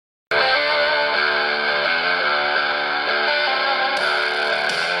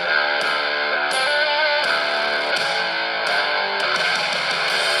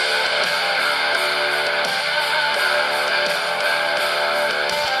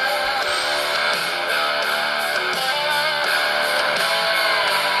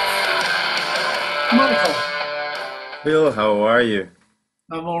Michael. Phil, how are you?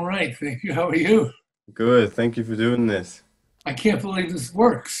 I'm all right, thank you. How are you? Good, thank you for doing this. I can't believe this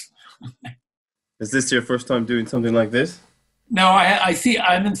works. Is this your first time doing something like this? Now, I see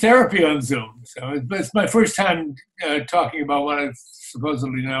I'm in therapy on Zoom, so it's my first time talking about what I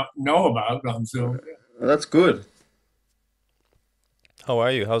supposedly know about on Zoom. Well, that's good. How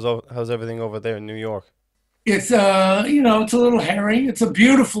are you? How's everything over there in New York? It's it's a little hairy. It's a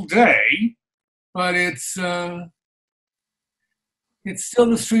beautiful day, but it's still,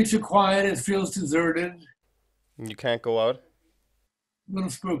 the streets are quiet. It feels deserted, You can't go out? a little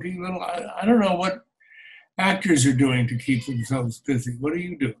spooky. I don't know what actors are doing to keep themselves busy. What are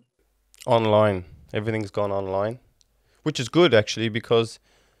you doing? Online. Everything's gone online, which is good actually because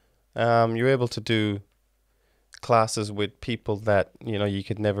you're able to do classes with people that you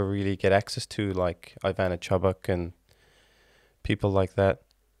could never really get access to, like Ivana Chubbuck and people like that,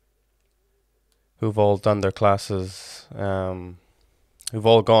 who've all done their classes, who've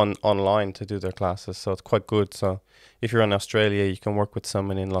all gone online to do their classes. So it's quite good. So if you're in Australia, you can work with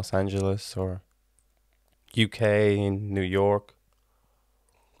someone in Los Angeles or UK, in New York.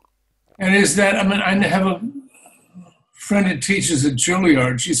 And is that, I have a friend that teaches at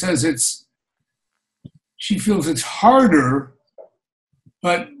Juilliard. She says she feels it's harder,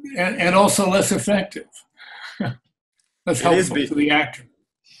 but and also less effective. Less helpful to the actor.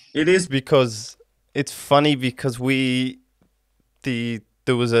 It is, because it's funny because there's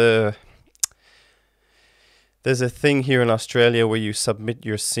a thing here in Australia where you submit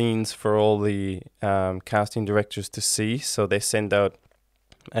your scenes for all the casting directors to see. So they send out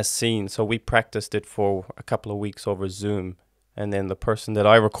a scene. So we practiced it for a couple of weeks over Zoom. And then the person that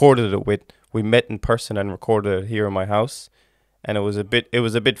I recorded it with, we met in person and recorded it here in my house. And it was a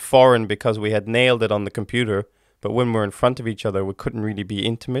bit foreign because we had nailed it on the computer. But when we're in front of each other, we couldn't really be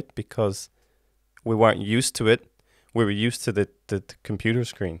intimate because we weren't used to it. We were used to the computer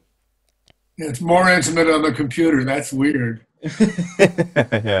screen. It's more intimate on the computer. That's weird.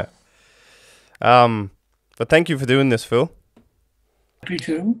 Yeah. But thank you for doing this, Phil. Me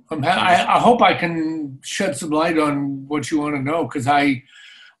too. I hope I can shed some light on what you want to know, because I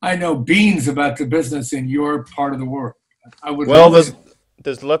know beans about the business in your part of the world.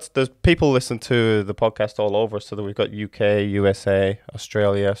 There's people listen to the podcast all over, so that we've got UK, USA,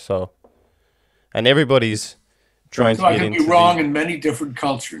 Australia, and everybody's trying to get into. I can be wrong in many different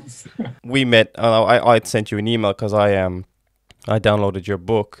cultures. We met. I sent you an email because I downloaded your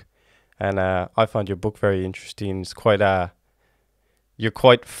book, and I found your book very interesting. It's you're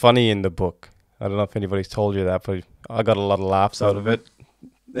quite funny in the book. I don't know if anybody's told you that, but I got a lot of laughs out of it.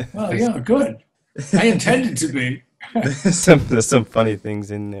 Oh yeah, good. I intended to be. There's some funny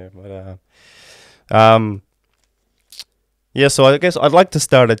things in there, but yeah. So I guess I'd like to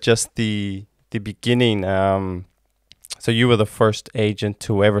start at just the beginning. So you were the first agent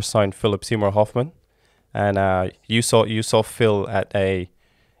to ever sign Philip Seymour Hoffman, and you saw Phil at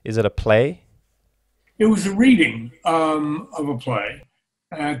is it a play? It was a reading of a play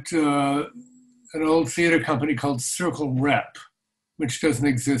at an old theater company called Circle Rep, which doesn't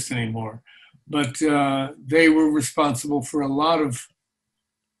exist anymore. But they were responsible for a lot of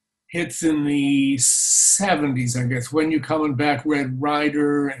hits in the 70s, I guess. When You Coming Back, Red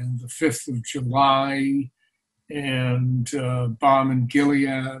Rider, and The 5th of July, and Bomb and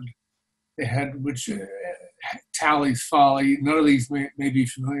Gilead. They had, Tally's Folly. None of these may be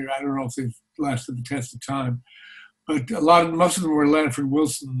familiar. I don't know if they've lasted the test of time. But most of them were Lanford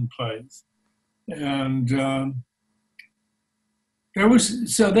Wilson plays. And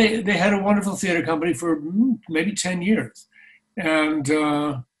they had a wonderful theater company for maybe 10 years. And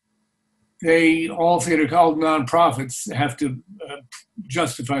all nonprofits have to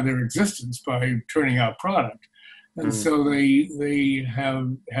justify their existence by turning out product. And so they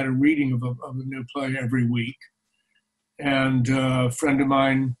have had a reading of a new play every week. And a friend of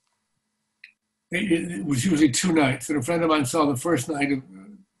mine, it was usually 2 nights, and a friend of mine saw the first night of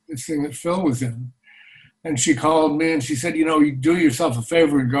this thing that Phil was in. And she called me and she said, you do yourself a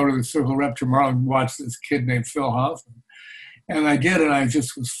favor and go to the Circle Rep tomorrow and watch this kid named Phil Hoffman. And I did, and I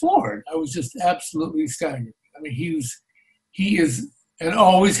just was floored. I was just absolutely staggered. I mean, he is and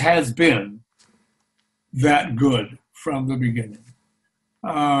always has been that good from the beginning.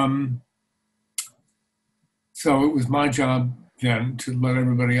 So it was my job then to let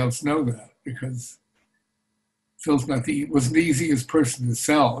everybody else know that, because Phil's wasn't the easiest person to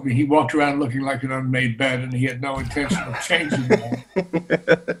sell. I mean, he walked around looking like an unmade bed, and he had no intention of changing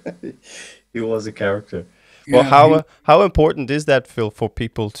that. He was a character. Yeah, well, how important is that, Phil, for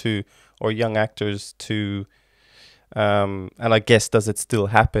people or young actors to, and I guess does it still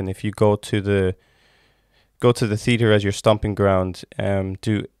happen if you go to go to the theater as your stomping ground,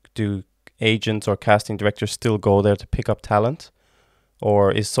 do agents or casting directors still go there to pick up talent,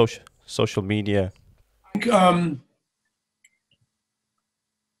 or is social media? I think,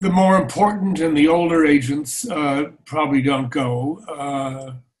 the more important and the older agents probably don't go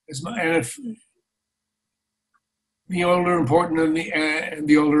and if the older important and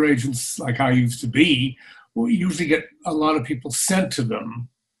the older agents, like I used to be, will usually get a lot of people sent to them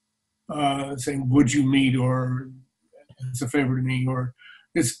saying, would you meet, or it's a favor to me, or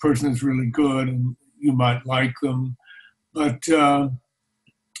this person is really good and you might like them. But the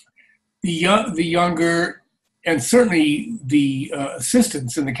younger, and certainly the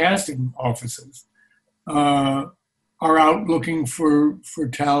assistants in the casting offices are out looking for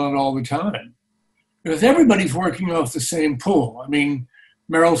talent all the time. Because everybody's working off the same pool. I mean,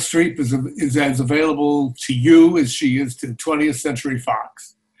 Meryl Streep is as available to you as she is to 20th Century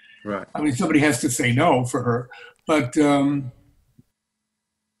Fox. Right. I mean, somebody has to say no for her, but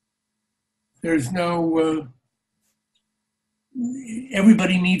there's no.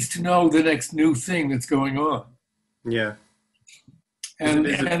 Everybody needs to know the next new thing that's going on. Yeah. And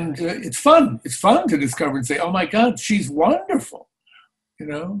it's fun. It's fun to discover and say, "Oh my God, she's wonderful," you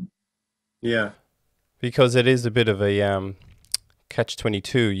know. Yeah. Because it is a bit of a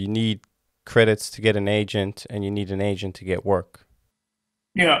catch-22. You need credits to get an agent, and you need an agent to get work.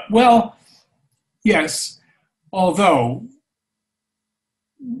 Yeah, well, yes. Although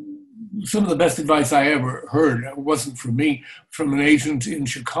some of the best advice I ever heard, it wasn't from me, from an agent in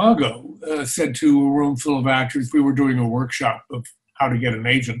Chicago, said to a room full of actors. We were doing a workshop of how to get an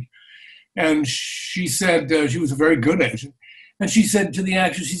agent, and she said she was a very good agent, and she said to the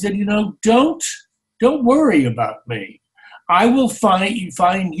actors, she said, don't worry about me. I will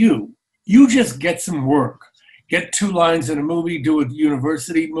find you. You just get some work. Get 2 lines in a movie, do a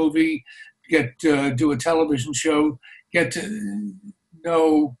university movie, do a television show, get to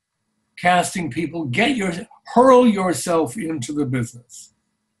know casting people, hurl yourself into the business,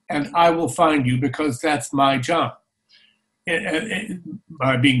 and I will find you, because that's my job,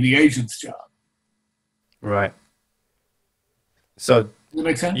 by being the agent's job. Right. So does that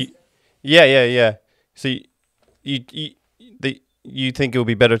make sense? Yeah. So you think it would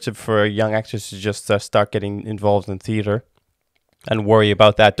be better for young actors to just start getting involved in theater and worry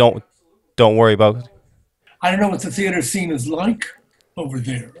about that? Don't worry about. I don't know what the theater scene is like over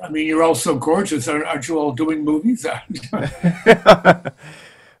there. I mean, you're all so gorgeous. Aren't you all doing movies? I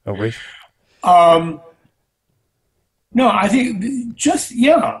wish. No, I think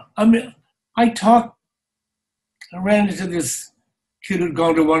I mean, I ran into this kid who'd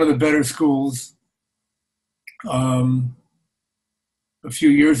gone to one of the better schools a few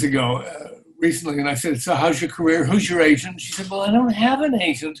years ago, recently, and I said, "So how's your career? Who's your agent?" She said, "Well, I don't have an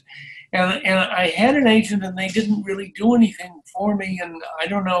agent, and I had an agent, and they didn't really do anything for me, and I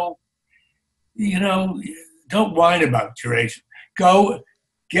don't know. Don't whine about your agent. Go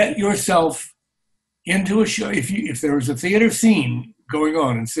get yourself into a show. If there was a theater scene going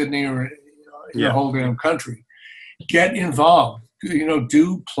on in Sydney or in the whole damn country, get involved.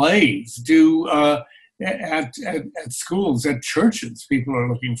 Do plays. Do at schools, at churches. People are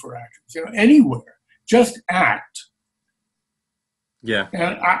looking for actors. Anywhere. Just act." Yeah.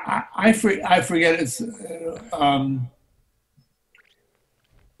 And I forget. It's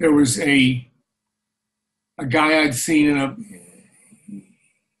there was a guy I'd seen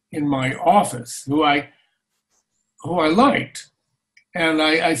in my office who I liked, and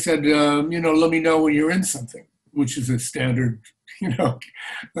I said, let me know when you're in something, which is a standard,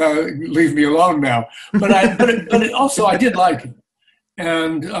 leave me alone now. But also I did like him,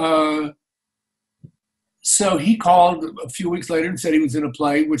 and so he called a few weeks later and said he was in a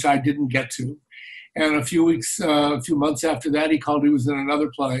play, which I didn't get to, and a few months after that, he called he was in another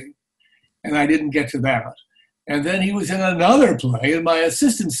play, and I didn't get to that. And then he was in another play, and my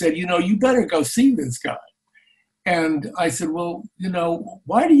assistant said, you better go see this guy. And I said, well,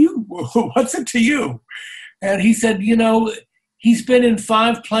 why do you, what's it to you? And he said, he's been in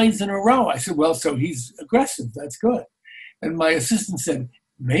 5 plays in a row. I said, well, so he's aggressive. That's good. And my assistant said,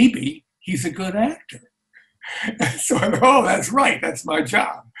 maybe he's a good actor. So I thought, oh, that's right. That's my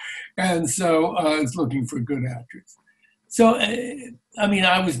job. And so I was looking for good actors. So, I mean,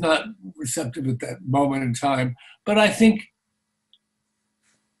 I was not receptive at that moment in time, but I think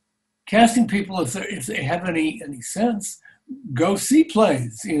casting people, if they have any sense, go see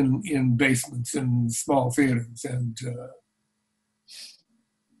plays in basements and small theaters and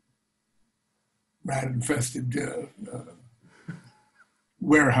rat-infested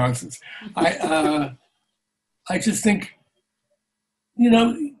warehouses. I just think,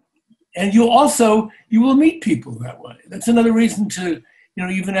 And you will meet people that way. That's another reason to,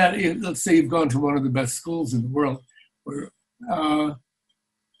 even let's say you've gone to one of the best schools in the world, where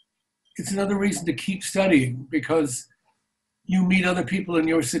it's another reason to keep studying, because you meet other people in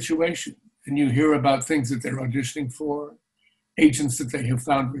your situation and you hear about things that they're auditioning for, agents that they have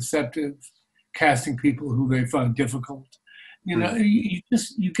found receptive, casting people who they find difficult. You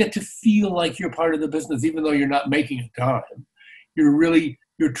get to feel like you're part of the business, even though you're not making a dime.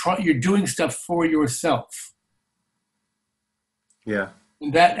 You're doing stuff for yourself. Yeah.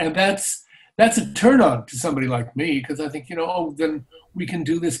 And that's a turn on to somebody like me, because I think, then we can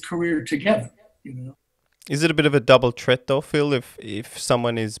do this career together, Is it a bit of a double threat though, Phil, if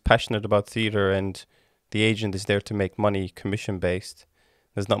someone is passionate about theatre and the agent is there to make money commission based?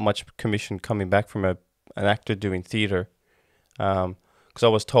 There's not much commission coming back from an actor doing theatre. Because I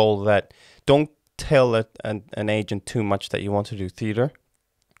was told that don't tell an agent too much that you want to do theatre,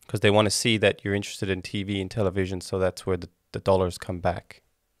 because they want to see that you're interested in TV and television, so that's where the dollars come back.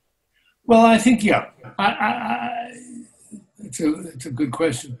 Well, I think, yeah, it's a good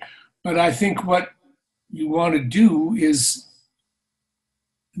question. But I think what you want to do is,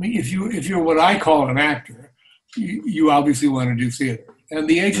 if you're what I call an actor, you obviously want to do theater. And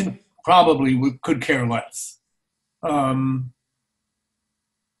the agent probably could care less. I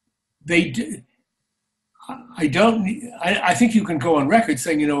think you can go on record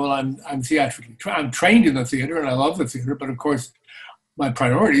saying, I'm theatrically, I'm trained in the theater and I love the theater, but of course my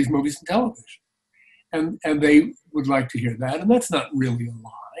priority is movies and television. And they would like to hear that. And that's not really a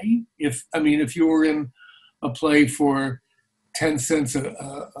lie. If you were in a play for 10 cents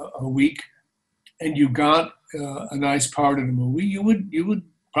a week and you got a nice part in the movie, you would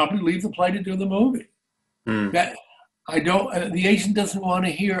probably leave the play to do the movie. That the agent doesn't want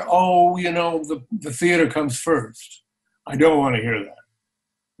to hear, the theater comes first. I don't want to hear that.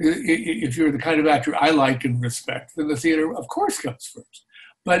 If you're the kind of actor I like and respect, then the theater, of course, comes first.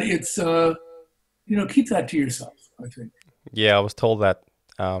 But it's, keep that to yourself, I think. Yeah, I was told that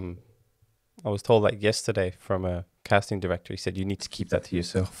yesterday from a casting director. He said, you need to keep that to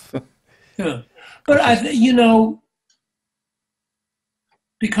yourself. Yeah. But,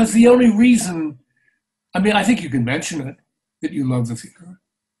 because the only reason, I think you can mention it, that you love the theater.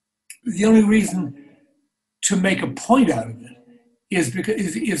 The only reason to make a point out of it is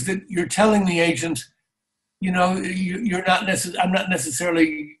that you're telling the agent, you're not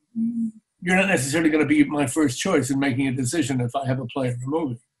necessarily going to be my first choice in making a decision if I have a play or a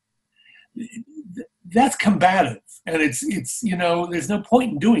movie. That's combative, and it's there's no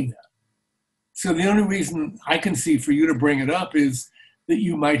point in doing that. So the only reason I can see for you to bring it up is that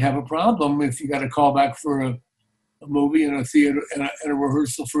you might have a problem if you got a call back for a movie and a theater and a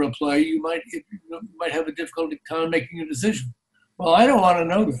rehearsal for a play. You might have a difficult time making a decision. Well, I don't want to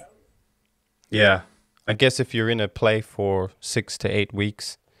know that. Yeah. I guess if you're in a play for 6 to 8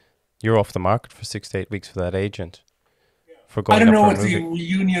 weeks, you're off the market for 6 to 8 weeks for that agent. Yeah. For going I don't know what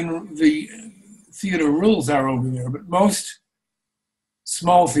the theater rules are over there, but most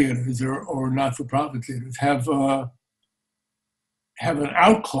small theaters or not-for-profit theaters have an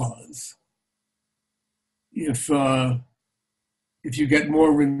out clause. If you get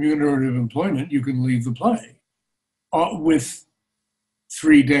more remunerative employment, you can leave the play with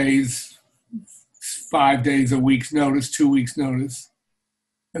 3 days, 5 days, a week's notice, 2 weeks' notice.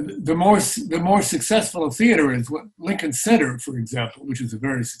 And the more successful a theater is, what Lincoln Center, for example, which is a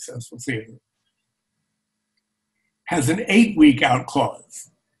very successful theater, has an 8-week out clause,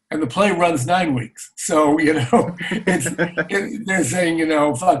 and the play runs 9 weeks. So, they're saying,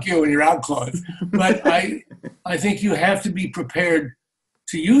 fuck you and your out clause. But I think you have to be prepared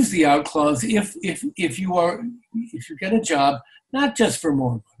to use the out clause if you get a job, not just for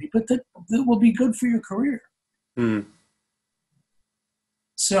more money, but that will be good for your career. Mm.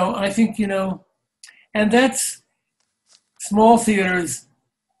 So I think, and that's, small theaters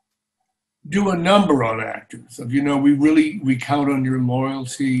do a number on actors of, we count on your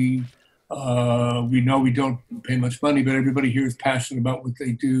loyalty. We know we don't pay much money, but everybody here is passionate about what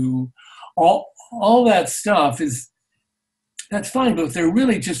they do. All that stuff that's fine, but if they're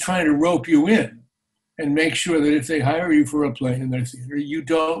really just trying to rope you in and make sure that if they hire you for a play in their theater, you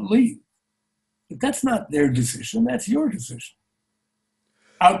don't leave. But that's not their decision, that's your decision.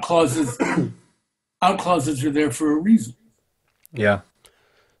 Out clauses are there for a reason. Yeah.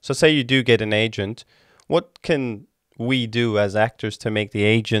 So say you do get an agent, what can we do as actors to make the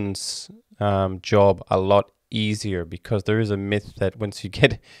agent's job a lot easier? Because there is a myth that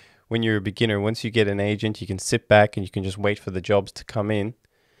when you're a beginner, once you get an agent, you can sit back and you can just wait for the jobs to come in.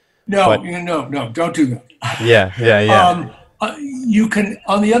 No, don't do that. Yeah. You can,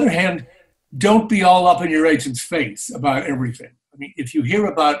 on the other hand, don't be all up in your agent's face about everything. I mean, if you hear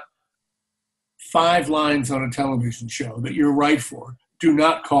about 5 lines on a television show that you're right for, do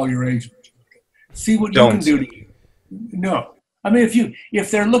not call your agent. See what you can do to you. No. I mean, if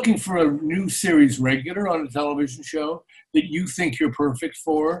they're looking for a new series regular on a television show that you think you're perfect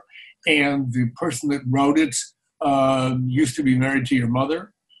for, and the person that wrote it used to be married to your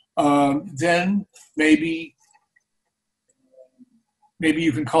mother, then maybe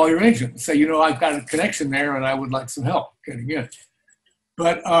you can call your agent and say, you know, I've got a connection there and I would like some help getting in.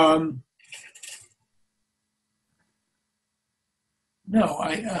 But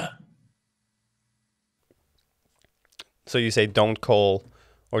no, So you say don't call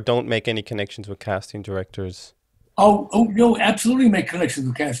or don't make any connections with casting directors. Oh no, absolutely make connections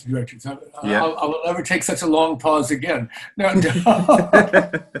with casting directors. I will never take such a long pause again. No,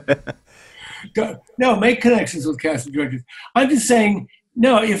 no, make connections with casting directors. I'm just saying,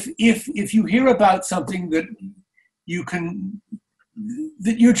 no, if you hear about something that you're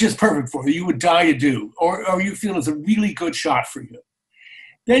just perfect for, that you would die to do, or you feel is a really good shot for you,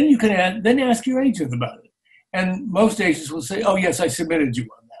 then you can then ask your agent about it. And most agents will say, oh yes, I submitted you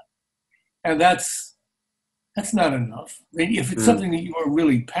on that. And that's not enough. I mean, if it's something that you are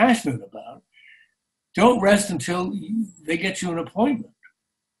really passionate about, don't rest until they get you an appointment.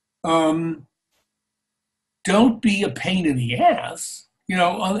 Don't be a pain in the ass. You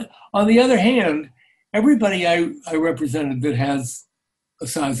know, on the other hand, everybody I represented that has a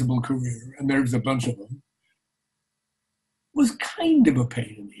sizable career, and there's a bunch of them, was kind of a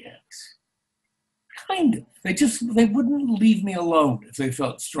pain in the ass. Kind of. They wouldn't leave me alone if they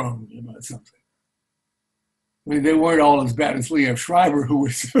felt strongly about something. I mean, they weren't all as bad as Liev Schreiber, who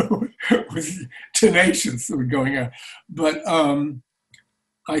was tenacious of going on. But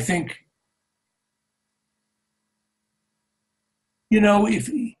I think, you know, if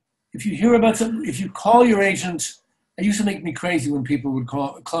you hear about something, if you call your agent, it used to make me crazy when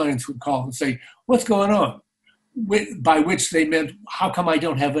clients would call and say, what's going on? By which they meant, how come I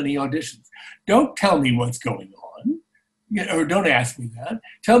don't have any auditions? Don't tell me what's going on, or don't ask me that.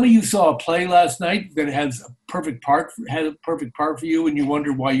 Tell me you saw a play last night that has a perfect part for you, and you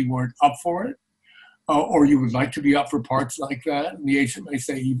wonder why you weren't up for it, or you would like to be up for parts like that. And the agent may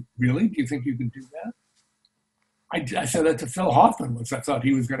say, "Really? Do you think you can do that?" I said that to Phil Hoffman once. I thought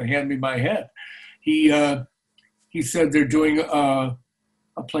he was going to hand me my head. He said they're doing a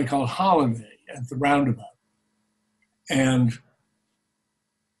play called Holiday at the Roundabout. And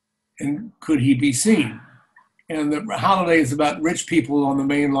could he be seen? And the Holiday is about rich people on the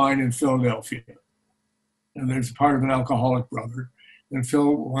main line in Philadelphia. And there's a part of an alcoholic brother. And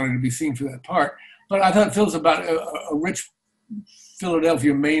Phil wanted to be seen for that part. But I thought Phil's about a rich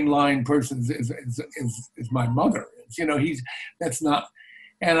Philadelphia mainline person is my mother. You know, that's not.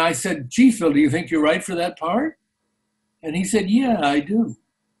 And I said, gee, Phil, do you think you're right for that part? And he said, yeah, I do.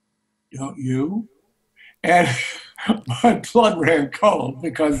 Don't you? And my blood ran cold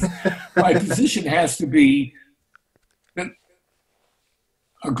because my position has to be that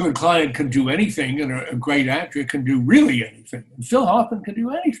a good client can do anything and a great actor can do really anything. And Phil Hoffman can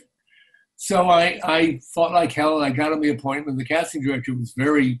do anything. So I fought like hell and I got him the appointment. The casting director was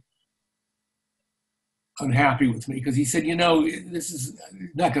very unhappy with me because he said, you know, this is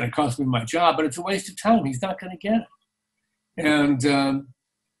not going to cost me my job, but it's a waste of time. He's not going to get it. And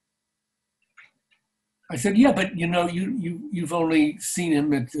I said, yeah, but you know, you've only seen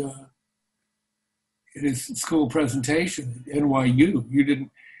him at his school presentation at NYU. You've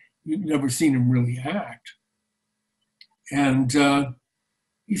never seen him really act. And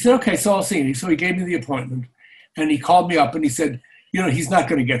he said, okay, so I'll see him. So he gave me the appointment and he called me up and he said, you know, he's not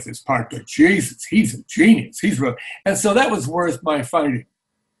going to get this part, but Jesus, he's a genius. He's real. And so that was worth my fighting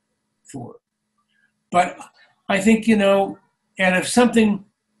for. But I think, you know, and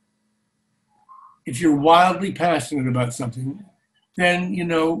if you're wildly passionate about something, then, you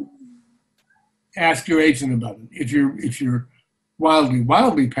know, ask your agent about it. If you're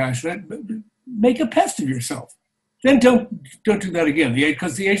wildly passionate, make a pest of yourself. Then don't do that again.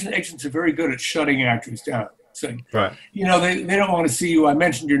 Because the agents are very good at shutting actors down. Saying, right. You know, they don't want to see you. I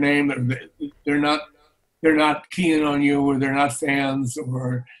mentioned your name. They're not keen on you, or they're not fans,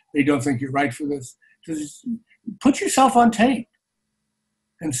 or they don't think you're right for this. Just put yourself on tape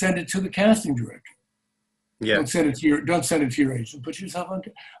and send it to the casting director. Yeah. Don't send it to your agent. Put yourself on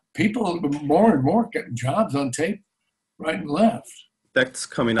tape. People more and more getting jobs on tape, right and left. That's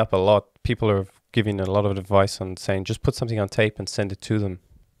coming up a lot. People are giving a lot of advice on saying just put something on tape and send it to them.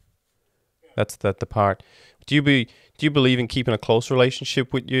 That's the part. Do you believe in keeping a close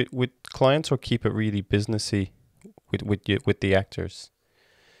relationship with clients, or keep it really businessy with the actors?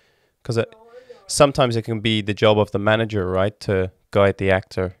 Because sometimes it can be the job of the manager, right, to guide the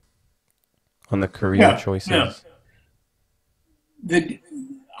actor on the career choices. Yeah.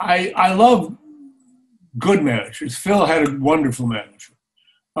 I love good managers. Phil had a wonderful manager.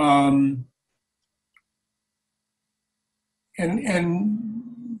 And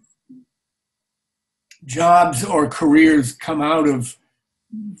jobs or careers come out of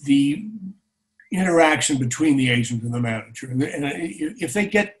the interaction between the agent and the manager. And if they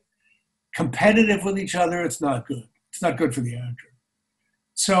get competitive with each other, it's not good. It's not good for the actor.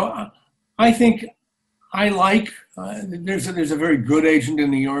 So I think I like, there's a very good agent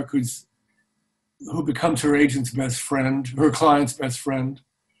in New York who becomes her agent's best friend, her client's best friend.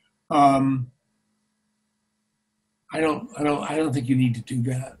 I don't think you need to do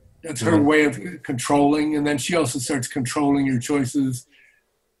that. That's her way of controlling. And then she also starts controlling your choices,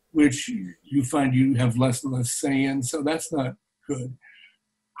 which you find you have less and less say in. So that's not good.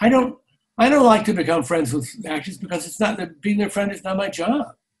 I don't like to become friends with actors because it's not that being their friend is not my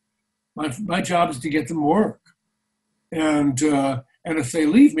job. My job is to get them work. And if they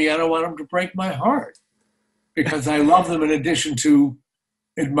leave me, I don't want them to break my heart because I love them in addition to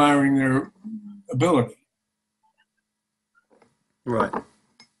admiring their ability. Right.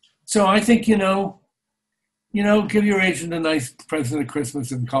 So I think, give your agent a nice present at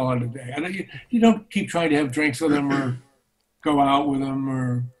Christmas and call it a day. You don't keep trying to have drinks with them or go out with them,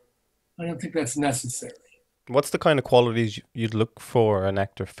 or I don't think that's necessary. What's the kind of qualities you'd look for an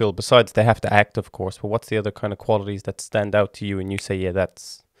actor, Phil? Besides they have to act, of course, but what's the other kind of qualities that stand out to you and you say, yeah,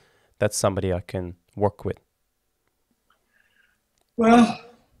 that's somebody I can work with? Well,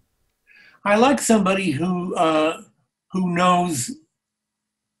 I like somebody who knows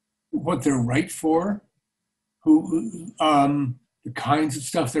what they're right for, who the kinds of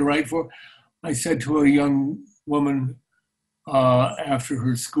stuff they're right for. I said to a young woman after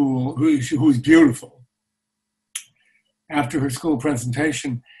her school, who was beautiful, after her school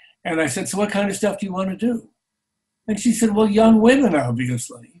presentation, and I said, so what kind of stuff do you want to do? And she said, well, young women,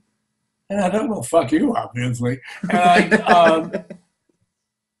 obviously. And I thought, well, fuck you, obviously. And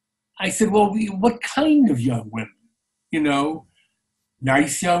I said, well, what kind of young women?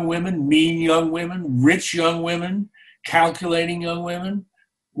 Nice young women, mean young women, rich young women, calculating young women,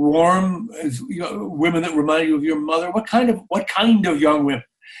 warm women that remind you of your mother. What kind of young women?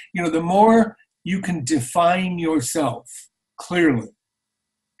 The more you can define yourself clearly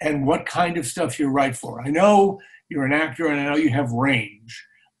and what kind of stuff you're right for. I know you're an actor and I know you have range,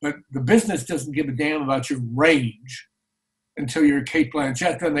 but the business doesn't give a damn about your range until you're Kate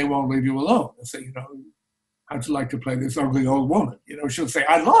Blanchett. Then they won't leave you alone. They'll say, how'd you like to play this ugly old woman? She'll say,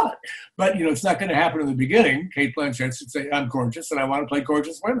 I love it. But, it's not going to happen in the beginning. Kate Blanchett should say, I'm gorgeous and I want to play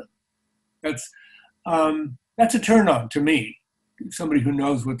gorgeous women. That's a turn on to me, somebody who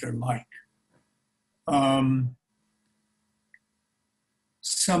knows what they're like.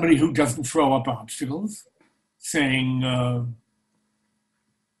 Somebody who doesn't throw up obstacles, saying,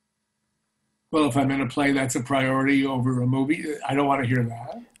 well, if I'm in a play, that's a priority over a movie. I don't want to hear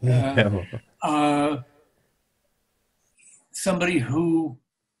that. Somebody who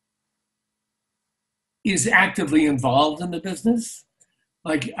is actively involved in the business.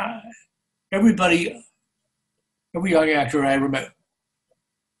 Like every young actor I ever met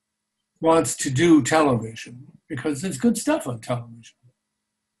wants to do television because there's good stuff on television.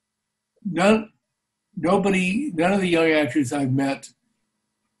 None of the young actors I've met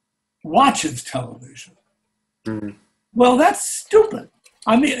watches television. Mm-hmm. Well, that's stupid.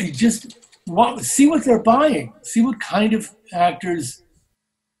 I mean, just see what they're buying. See what kind of actors,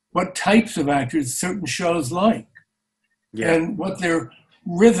 what types of actors certain shows like, and what their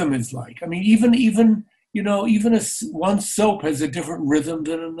rhythm is like. I mean, even one soap has a different rhythm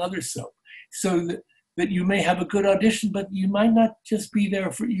than another soap. So that you may have a good audition, but you might not just be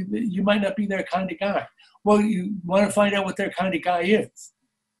there for you. You might not be their kind of guy. Well, you want to find out what their kind of guy is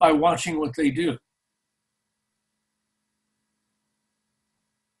by watching what they do.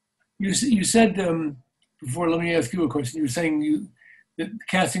 You said before. Let me ask you a question. You were saying that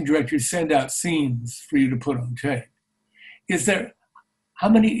casting directors send out scenes for you to put on tape. Is there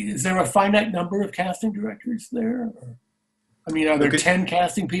a finite number of casting directors there? Are there 10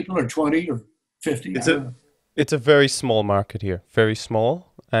 casting people or 20 or 50? It's a very small market here, very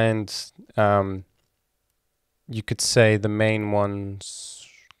small, and you could say the main ones.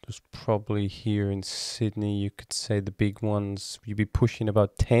 There's probably here in Sydney. You could say the big ones. You'd be pushing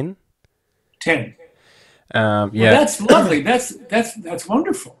about 10. 10. Yeah, well, that's lovely. That's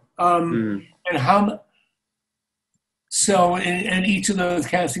wonderful. And So, and each of those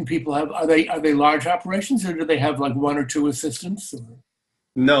casting people are they large operations, or do they have like one or two assistants? Or?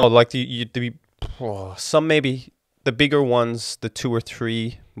 No, like some maybe the bigger ones, the 2 or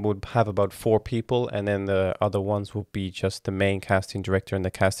 3 would have about 4 people, and then the other ones would be just the main casting director and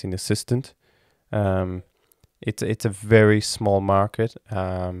the casting assistant. It's a very small market,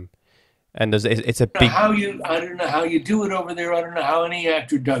 and it's a big. I don't know how you do it over there. I don't know how any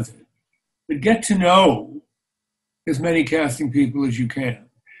actor does it, but get to know as many casting people as you can.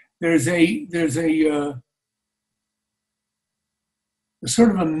 There's a sort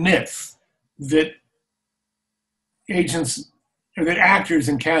of a myth that agents or that actors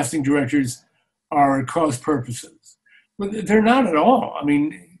and casting directors are at cross purposes. But they're not at all. I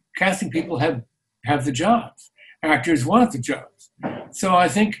mean, casting people have the jobs. Actors want the jobs. So I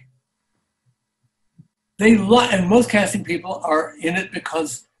think and most casting people are in it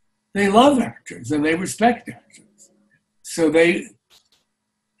because they love actors and they respect actors. So and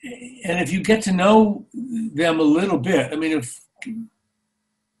if you get to know them a little bit, I mean, if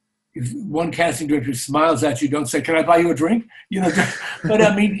one casting director smiles at you, don't say, "Can I buy you a drink?" But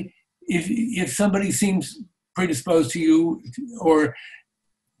I mean, if somebody seems predisposed to you, or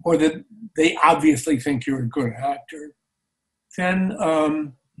that they obviously think you're a good actor, then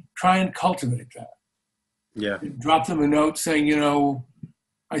try and cultivate that. Yeah. Drop them a note saying,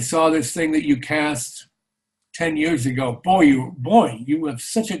 I saw this thing that you cast 10 years ago. Boy, you have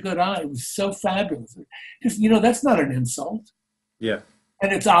such a good eye. It was so fabulous. Just, that's not an insult. Yeah.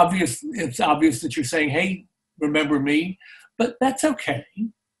 And it's obvious that you're saying, "Hey, remember me?" But that's okay.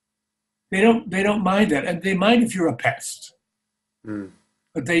 They don't mind that. And they mind if you're a pest. Mm.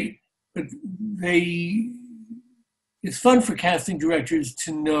 But it's fun for casting directors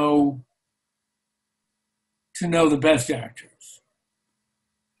to know the best actors.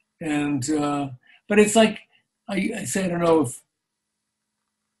 And but it's like I say, I don't know if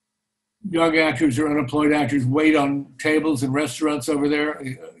young actors or unemployed actors wait on tables in restaurants over there.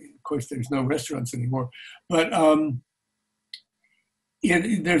 Of course, there's no restaurants anymore. But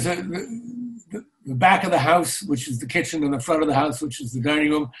there's the back of the house, which is the kitchen, and the front of the house, which is the dining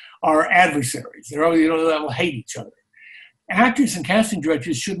room, are adversaries. They're always, they'll hate each other. Actors and casting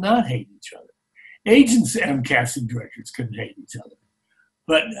directors should not hate each other. Agents and casting directors can hate each other.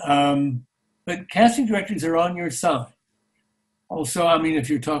 But casting directors are on your side. Also, I mean, if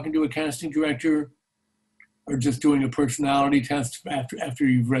you're talking to a casting director or just doing a personality test after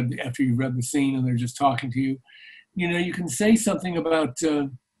you've read the scene and they're just talking to you, you can say something about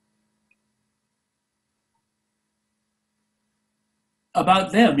them.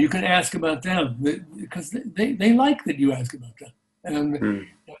 You can ask about them because they like that you ask about them, and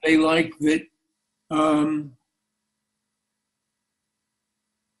they like that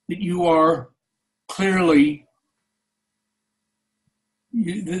that you are clearly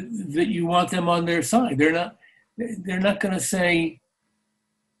that you want them on their side. They're not going to say,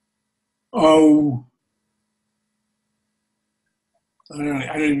 "Oh, I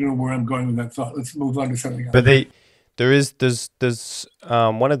don't even know where I'm going with that thought. Let's move on to something else." But there's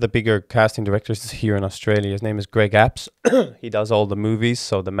one of the bigger casting directors here in Australia. His name is Greg Apps. He does all the movies,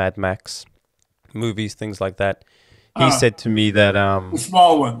 so the Mad Max movies, things like that. He said to me that the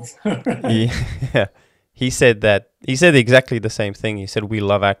small ones. yeah. He said exactly the same thing. He said, "We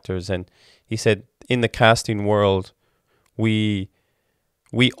love actors," and he said, in the casting world, we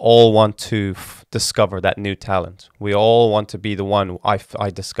all want to discover that new talent. We all want to be the one. I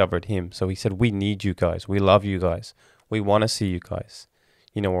discovered him. So he said, "We need you guys. We love you guys. We want to see you guys.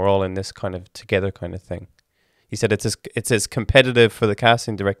 We're all in this kind of together kind of thing." He said it's as competitive for the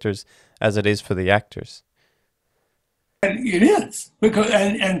casting directors as it is for the actors. And it is, because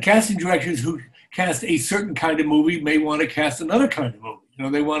and casting directors who cast a certain kind of movie may want to cast another kind of movie.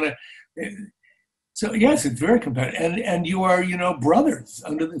 They want to. So yes, it's very competitive, and you are, brothers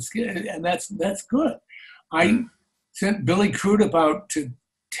under the skin, and that's good. I sent Billy Crudup out to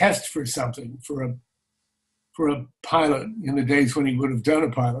test for something for a pilot in the days when he would have done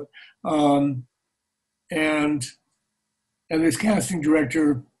a pilot, and this casting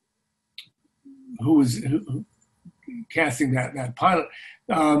director who was casting that pilot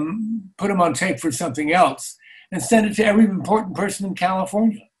put him on tape for something else and sent it to every important person in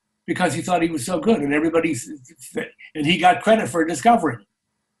California because he thought he was so good, and he got credit for discovering it.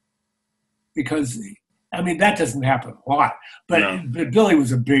 Because, I mean, that doesn't happen a lot, but Billy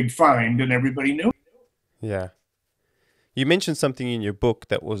was a big find and everybody knew. Yeah. You mentioned something in your book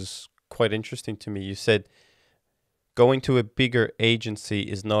that was quite interesting to me. You said going to a bigger agency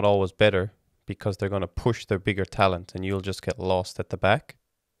is not always better because they're going to push their bigger talent and you'll just get lost at the back.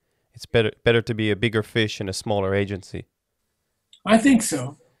 It's better to be a bigger fish in a smaller agency. I think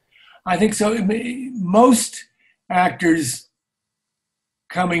so. I think so. Most actors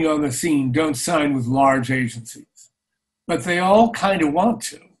coming on the scene don't sign with large agencies, but they all kind of want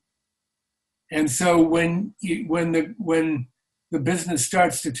to. And so when the business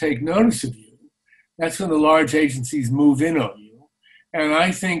starts to take notice of you, that's when the large agencies move in on you. And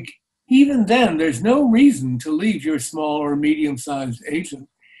I think even then, there's no reason to leave your small or medium-sized agent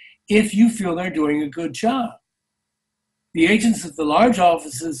if you feel they're doing a good job. The agents at the large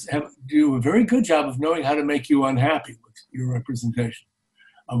offices do a very good job of knowing how to make you unhappy with your representation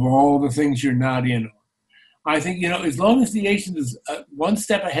of all the things you're not in on. I think, as long as the agent is one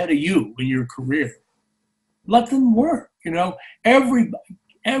step ahead of you in your career, let them work. Every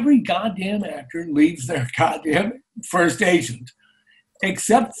goddamn actor leaves their goddamn first agent,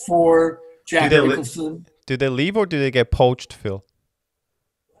 except for Jack Nicholson. Do they leave or do they get poached, Phil?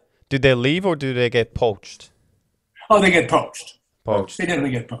 Do they leave or do they get poached? Oh, they get poached. Poached. They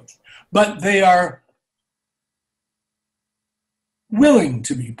definitely get poached. But they are willing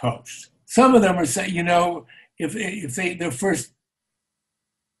to be poached. Some of them are saying, if their first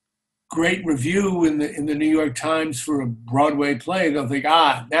great review in the New York Times for a Broadway play, they'll think,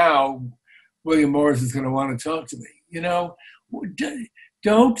 now William Morris is going to want to talk to me.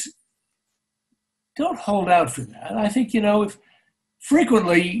 Don't hold out for that. I think, if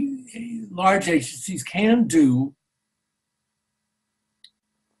frequently large agencies can do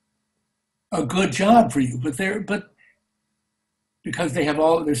a good job for you, but because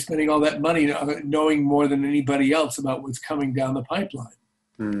they're spending all that money knowing more than anybody else about what's coming down the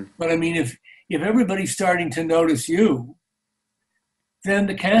pipeline. But I mean, if everybody's starting to notice you, then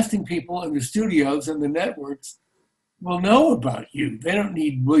the casting people and the studios and the networks will know about you. They don't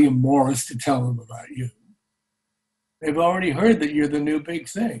need William Morris to tell them about you. They've already heard that you're the new big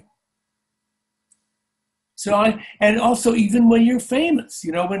thing. And also even when you're famous,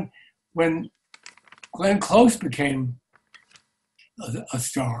 when Glenn Close became a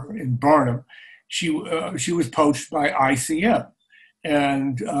star in Barnum, she was poached by ICM,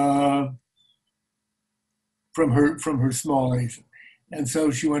 and from her small agent, and so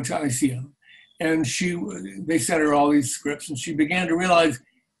she went to ICM, and they sent her all these scripts, and she began to realize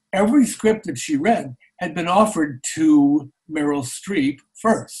every script that she read had been offered to Meryl Streep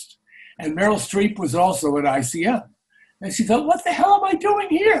first, and Meryl Streep was also at ICM, and she thought, "What the hell am I doing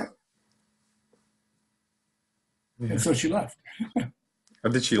here?" Yeah. And so she left. How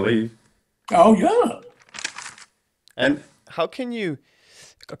did she leave? Oh, yeah. And how can you,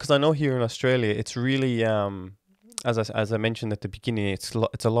 because I know here in Australia, it's really, as I mentioned at the beginning, it's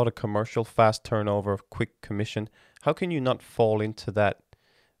a lot of commercial, fast turnover, quick commission. How can you not fall into that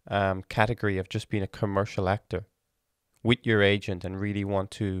category of just being a commercial actor with your agent and really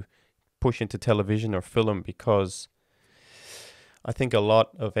want to push into television or film? Because I think a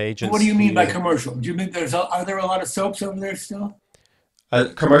lot of agents... What do you mean by commercial? Do you mean are there a lot of soaps over there still?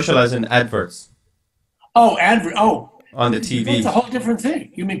 Commercial as in adverts. Oh, on the TV. That's a whole different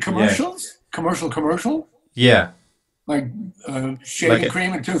thing. You mean commercials? Yeah. Commercial? Yeah. Like shaving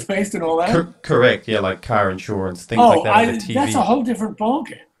cream and toothpaste and all that? Correct, yeah, like car insurance, things like that on the TV. That's a whole different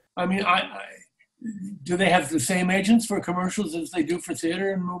ballgame. I mean, do they have the same agents for commercials as they do for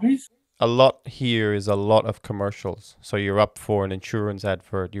theater and movies? A lot here is a lot of commercials. So you're up for an insurance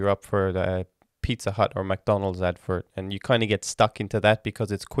advert, you're up for the Pizza Hut or McDonald's advert, and you kind of get stuck into that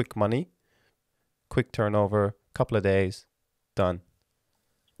because it's quick money, quick turnover, couple of days, done.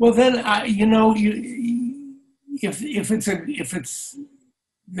 Well, then if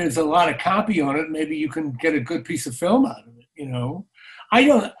there's a lot of copy on it, maybe you can get a good piece of film out of it.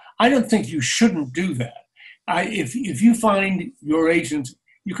 I don't think you shouldn't do that. If you find your agent,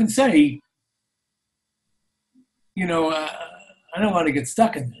 you can say, I don't want to get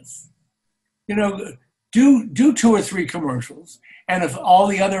stuck in this. Do 2 or 3 commercials. And if all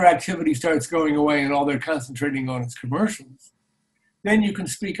the other activity starts going away and all they're concentrating on is commercials, then you can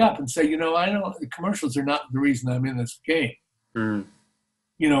speak up and say, the commercials are not the reason I'm in this game.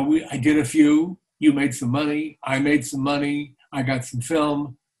 I did a few, you made some money, I made some money, I got some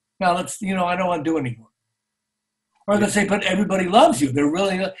film. Now I don't want to do anymore. Or they say, but everybody loves you. They're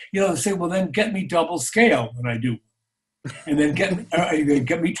really, they say, well, then get me double scale when I do. And then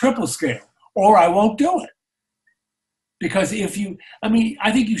get me triple scale, or I won't do it. Because I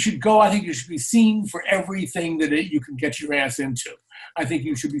think you should go. I think you should be seen for everything that you can get your ass into. I think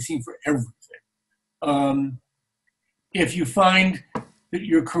you should be seen for everything. If you find that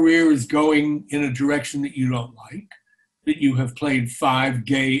your career is going in a direction that you don't like, that you have played 5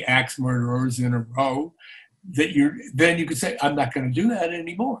 gay axe murderers in a row, then you could say, I'm not going to do that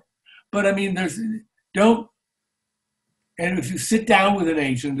anymore. but I mean, don't. And if you sit down with an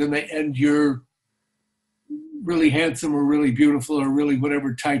agent and you're really handsome or really beautiful or really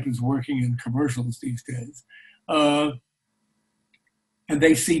whatever type is working in commercials these days, and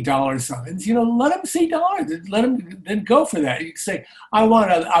they see dollar signs, let them see dollars. Let them then go for that. You can say, I'm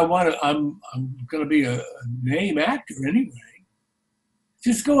going to be a name actor anyway.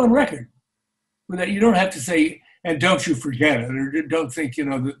 Just go on record with that. You don't have to say, and don't you forget it, or don't think,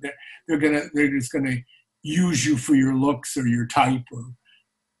 that they're just going to use you for your looks or your type, or,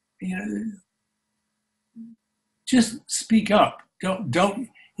 just speak up. Don't,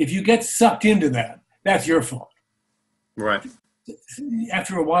 if you get sucked into that, that's your fault. Right.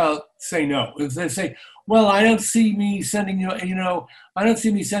 After a while, say no. If they say, well, I don't see me sending you out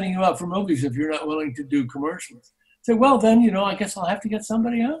for movies if you're not willing to do commercials. Say, well, then, I guess I'll have to get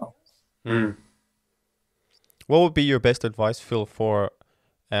somebody else. Mm. What would be your best advice, Phil, for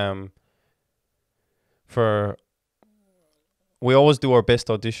we always do our best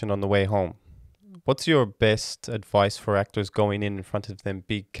audition on the way home. What's your best advice for actors going in front of them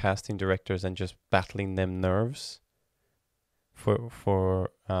big casting directors and just battling them nerves? For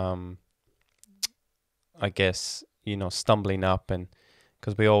I guess, stumbling up, and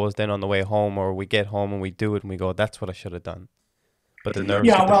because we always then on the way home, or we get home and we do it and we go, that's what I should have done. But the nerves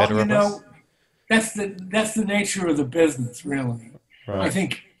get the better of us. That's the nature of the business, really. Right. I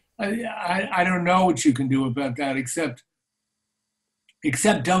think I don't know what you can do about that except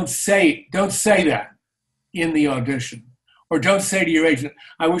don't say that in the audition. Or don't say to your agent,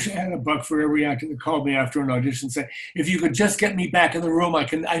 I wish I had a buck for every actor that called me after an audition, say, if you could just get me back in the room,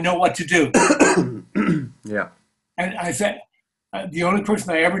 I know what to do. Yeah. And I said, the only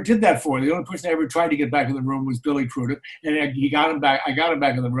person I ever did that for, the only person I ever tried to get back in the room was Billy Crudup, and he got him back. I got him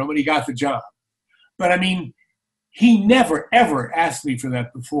back in the room, and he got the job. But I mean, he never, ever asked me for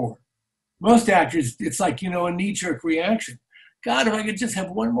that before. Most actors, it's like, a knee-jerk reaction. God, if I could just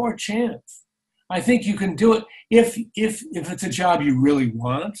have one more chance. I think you can do it if it's a job you really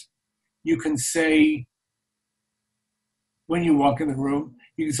want. You can say, when you walk in the room,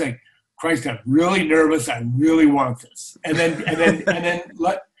 you can say, Christ, I'm really nervous. I really want this, and then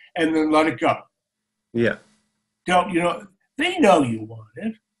let it go. Yeah. Don't they know you want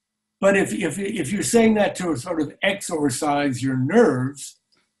it, but if you're saying that to sort of exorcise your nerves,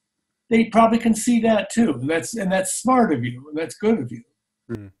 they probably can see that too, and that's smart of you, and that's good of you.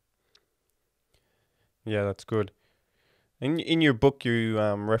 Mm. Yeah, that's good. In your book, you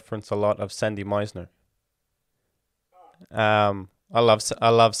reference a lot of Sandy Meisner. I love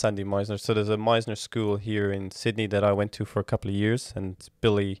Sandy Meisner. So there's a Meisner school here in Sydney that I went to for a couple of years, and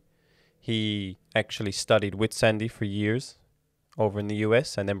Billy, he actually studied with Sandy for years over in the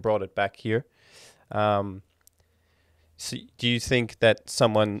US and then brought it back here. So do you think that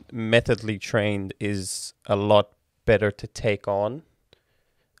someone methodly trained is a lot better to take on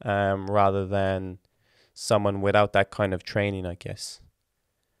rather than someone without that kind of training, I guess?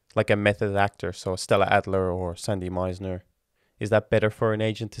 Like a method actor, so Stella Adler or Sandy Meisner. Is that better for an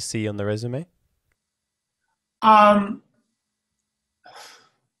agent to see on the resume? Well,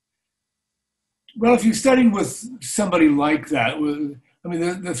 if you studied with somebody like that,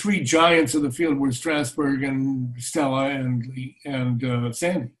 the three giants of the field were Strasberg and Stella and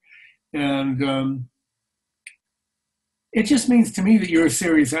Sandy, and it just means to me that you're a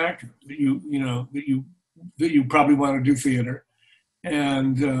serious actor. That you probably want to do theater,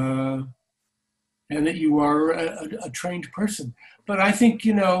 and that you are a trained person. But I think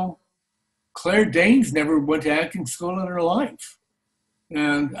Claire Danes never went to acting school in her life,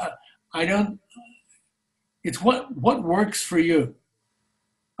 and I don't. It's what works for you.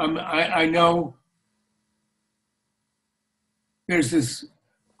 I know there's this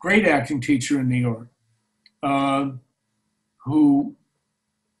great acting teacher in New York who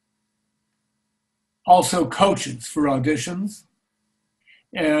also coaches for auditions,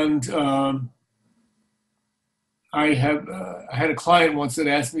 and I had a client once that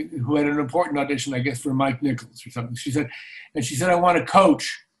asked me, who had an important audition, I guess for Mike Nichols or something. She said, I want to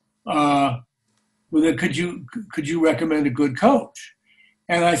coach. Could you recommend a good coach?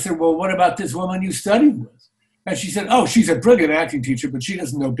 And I said, well, what about this woman you studied with? And she said, oh, she's a brilliant acting teacher, but she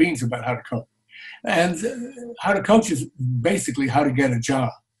doesn't know beans about how to coach. And how to coach is basically how to get a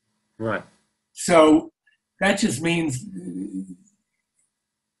job. Right. So that just means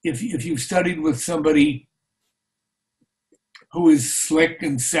if you've studied with somebody who is slick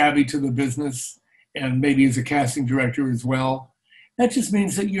and savvy to the business and maybe is a casting director as well, that just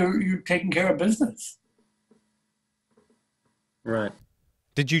means that you're taking care of business. Right.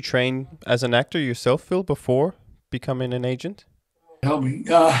 Did you train as an actor yourself, Phil, before becoming an agent? help me.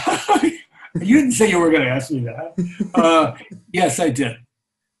 You didn't say you were going to ask me that. Yes, I did.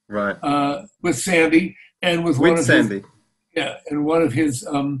 Right. With Sandy and with one of Sandy. His, yeah, and one of his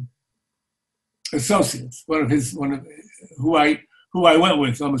associates, one of who I went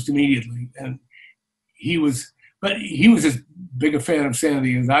with almost immediately, and he was as big a fan of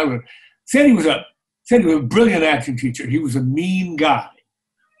Sandy as I was. Sandy was a brilliant acting teacher. He was a mean guy,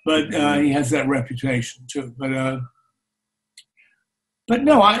 but he has that reputation too. But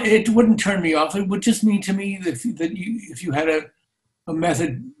no, it wouldn't turn me off. It would just mean to me that if you had a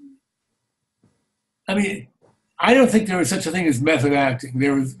method. I mean, I don't think there is such a thing as method acting.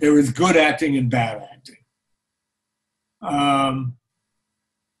 There is good acting and bad acting.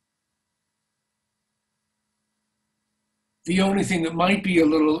 The only thing that might be a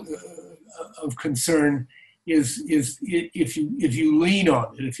little of concern is if you lean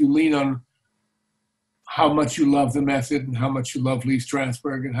on it, if you lean on how much you love the method and how much you love Lee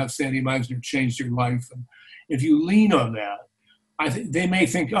Strasberg and how Sandy Meisner changed your life, and if you lean on that, they may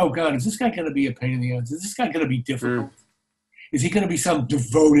think, oh God, is this guy going to be a pain in the ass? Is this guy going to be difficult? Is he going to be some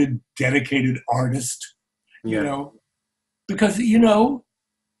devoted, dedicated artist? Yeah. You know, because I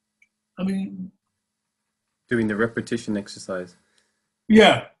mean, doing the repetition exercise.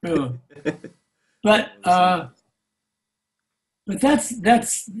 Yeah. But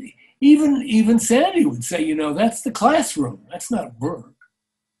that's even Sandy would say, that's the classroom. That's not work.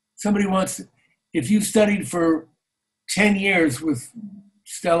 Somebody wants, if you've studied for 10 years with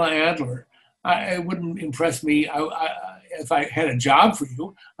Stella Adler, it wouldn't impress me. If I had a job for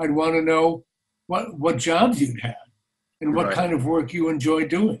you, I'd want to know what jobs you'd had and what kind of work you enjoy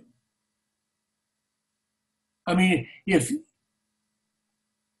doing. I mean,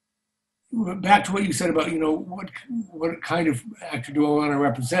 back to what you said about, what kind of actor do I want to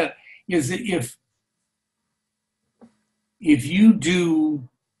represent, is that if you do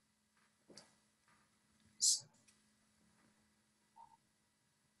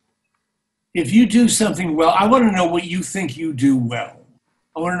something well, I want to know what you think you do well.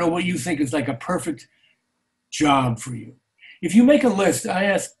 I want to know what you think is like a perfect job for you. If you make a list, I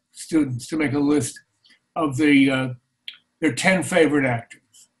ask students to make a list of their 10 favorite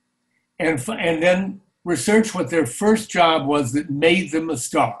actors. And then research what their first job was that made them a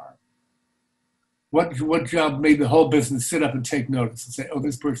star. What job made the whole business sit up and take notice and say, oh,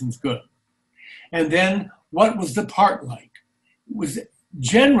 this person's good. And then what was the part like? It was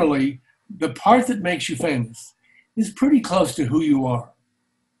generally the part that makes you famous is pretty close to who you are.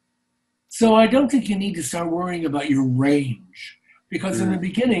 So I don't think you need to start worrying about your range, because in the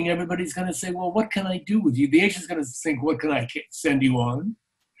beginning, everybody's going to say, well, what can I do with you? The agent's going to think, what can I send you on?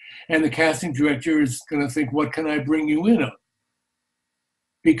 And the casting director is going to think, what can I bring you in on?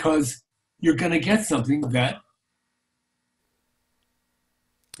 Because you're going to get something that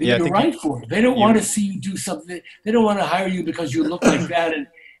you're right for. They don't want to see you do something. They don't want to hire you because you look like that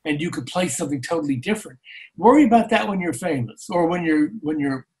and you could play something totally different. Worry about that when you're famous or when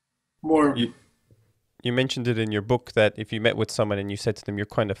you're more... You mentioned it in your book that if you met with someone and you said to them, you're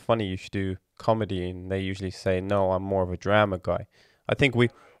kind of funny, you should do comedy, and they usually say, no, I'm more of a drama guy. I think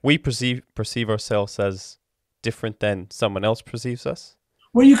we perceive ourselves as different than someone else perceives us.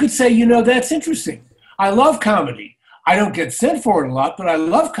 Well, you could say, that's interesting. I love comedy. I don't get sent for it a lot, but I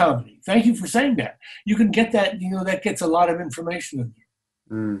love comedy. Thank you for saying that. You can get that, that gets a lot of information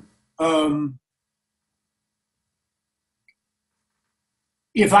in there.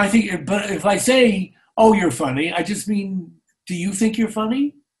 If I say, oh, you're funny, I just mean, do you think you're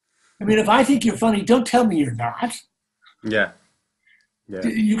funny? I mean, if I think you're funny, don't tell me you're not. Yeah. Yeah.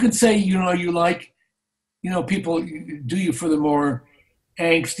 You could say, you like, people do you for the more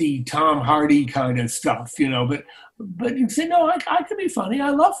angsty Tom Hardy kind of stuff, but you say, no, I can be funny.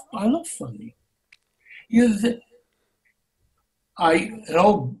 I love funny. I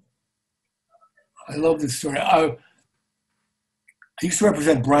love this story. I used to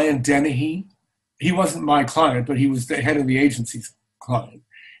represent Brian Dennehy. He wasn't my client, but he was the head of the agency's client.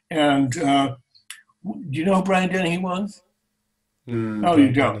 And do you know who Brian Dennehy was? Oh,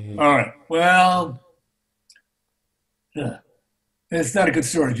 you don't? All right. Well, it's not a good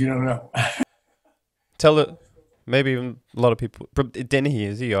story if you don't know. Tell it. Maybe even a lot of people. Dennehy,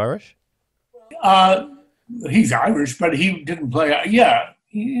 is he Irish? He's Irish, but he didn't play. Yeah,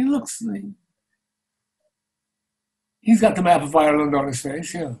 he looks... He's got the map of Ireland on his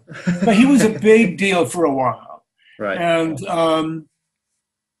face, yeah. But he was a big deal for a while. Right. And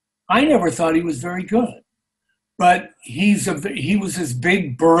I never thought he was very good. But he was this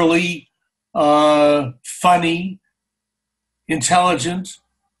big, burly, funny, intelligent,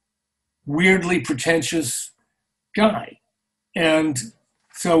 weirdly pretentious guy. And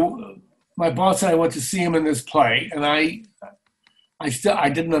so my boss and I went to see him in this play, and I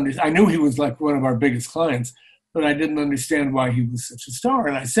didn't understand. I knew he was like one of our biggest clients, but I didn't understand why he was such a star.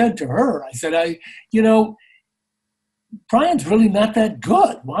 And I said to her, I said, Brian's really not that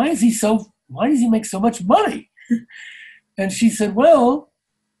good. Why does he make so much money? And she said, well,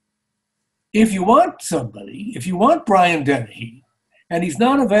 if you want Brian Dennehy, and he's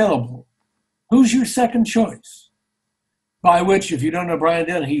not available, who's your second choice? By which, if you don't know Brian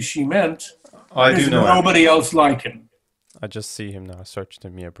Dennehy, she meant there's nobody else like him. I just see him now. I searched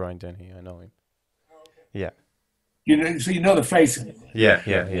him. Yeah, Brian Dennehy. I know him. Yeah. So you know the face of it.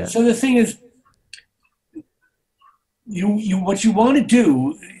 Yeah. So the thing is, what you want to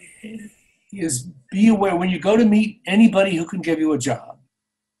do is be aware when you go to meet anybody who can give you a job.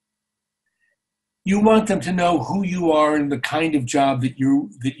 You want them to know who you are and the kind of job that you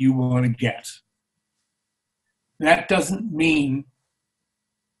want to get. That doesn't mean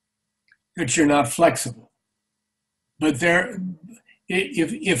that you're not flexible. But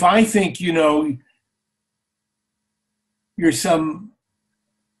if I think, you're some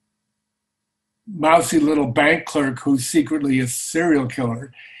mousy little bank clerk who's secretly a serial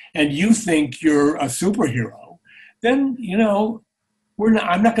killer, and you think you're a superhero, then,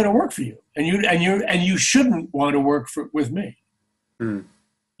 I'm not going to work for you. And you shouldn't want to work with me. Mm.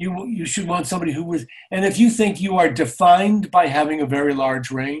 You should want somebody who was, and if you think you are defined by having a very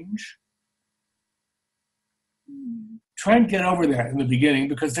large range, try and get over that in the beginning,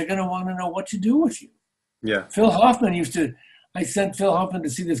 because they're going to want to know what to do with you. Yeah. I sent Phil Hoffman to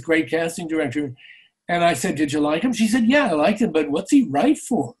see this great casting director, and I said, did you like him? She said, yeah, I liked him, but what's he write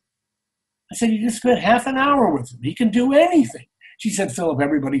for? I said, you just spent half an hour with him. He can do anything. She said, Philip,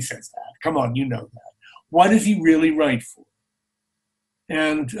 everybody says that. Come on, you know that. What does he really write for?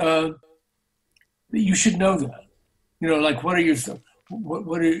 And you should know that. Like, what are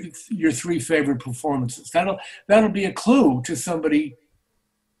your three favorite performances? That'll be a clue to somebody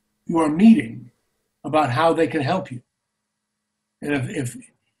you are meeting about how they can help you. And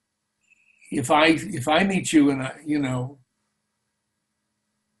if I meet you and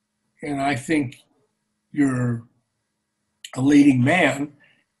and I think you're a leading man,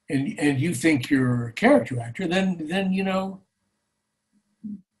 and you think you're a character actor, then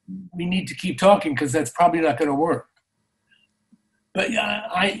we need to keep talking, because that's probably not going to work. But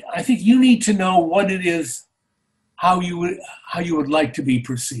I think you need to know what it is, how you would like to be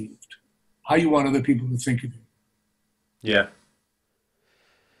perceived, how you want other people to think of you. Yeah.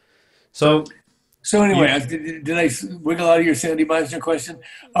 So anyway, did I wiggle out of your Sandy Meisner question?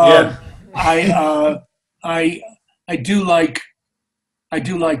 Yeah. I do like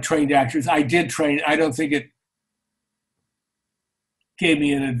trained actors. I did train. I don't think it gave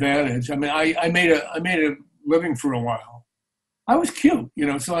me an advantage. I mean, I made a living for a while. I was cute,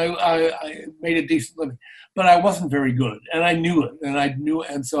 so I made a decent living, but I wasn't very good, and I knew it,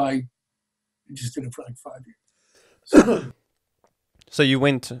 and so I just did it for like 5 years. So you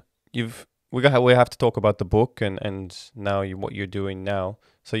went. We have to talk about the book and now what you're doing now.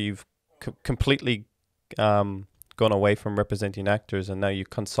 So you've completely gone away from representing actors, and now you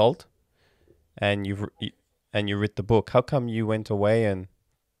consult, and you wrote the book. How come you went away and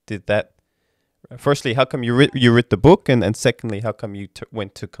did that? Firstly, how come you wrote the book, and secondly, how come you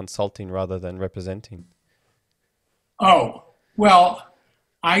went to consulting rather than representing? Oh, well,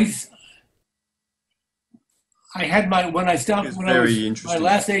 I had my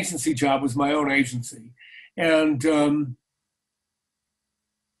last agency job was my own agency, and the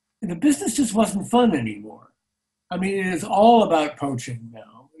business just wasn't fun anymore. I mean, it is all about poaching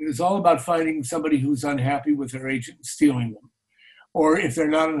now. It is all about finding somebody who's unhappy with their agent and stealing them, or if they're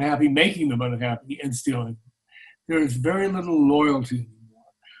not unhappy, making them unhappy and stealing them. There's very little loyalty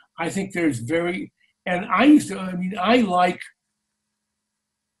anymore. I think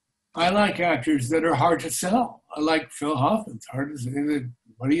I like actors that are hard to sell. I like Phil Hoffman. It's hard to say,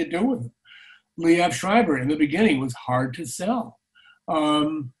 what do you do with him? Liev Schreiber in the beginning was hard to sell.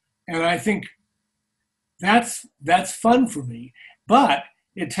 And I think that's fun for me. But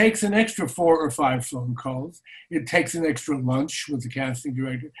it takes an extra 4 or 5 phone calls. It takes an extra lunch with the casting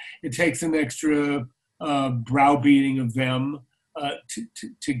director. It takes an extra browbeating of them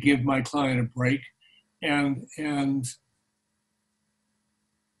to give my client a break. And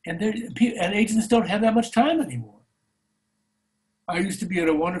agents don't have that much time anymore. I used to be at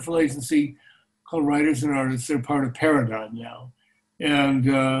a wonderful agency called Writers and Artists. They're part of Paradigm now.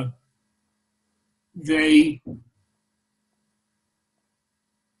 And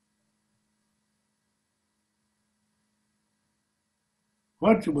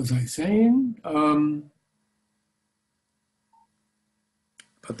what was I saying?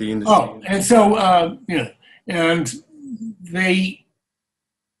 But the industry. Oh, and so and they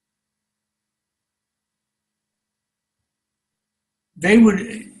would,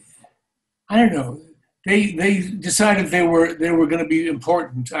 I don't know. They decided they were going to be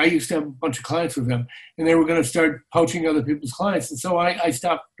important. I used to have a bunch of clients with them, and they were going to start poaching other people's clients. And so I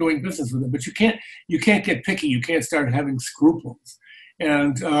stopped doing business with them. But you can't get picky. You can't start having scruples.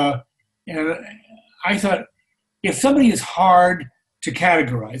 And I thought, if somebody is hard to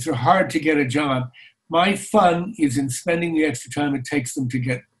categorize or hard to get a job, my fun is in spending the extra time it takes them to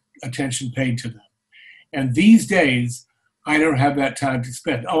get attention paid to them. And these days, I don't have that time to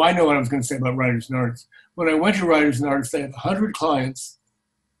spend. Oh, I know what I was going to say about writers and artists. When I went to writers and artists, they had 100 clients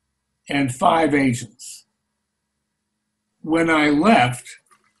and 5 agents. When I left,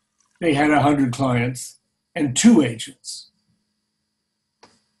 they had 100 clients and 2 agents,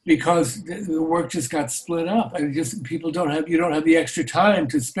 because the work just got split up, and you don't have the extra time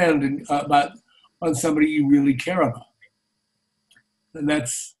to spend on somebody you really care about, and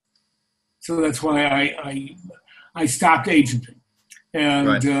that's why I stopped agenting, and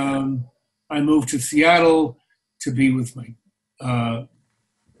right. I moved to Seattle to be with my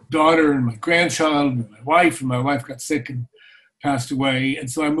daughter and my grandchild and my wife. And my wife got sick and passed away,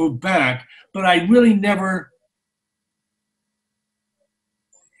 and so I moved back. But I really never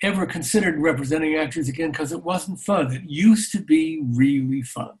ever considered representing actors again, because it wasn't fun. It used to be really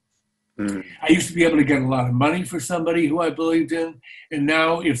fun. Mm. I used to be able to get a lot of money for somebody who I believed in, and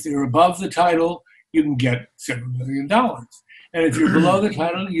now if they're above the title, you can get $7 million. And if you're below the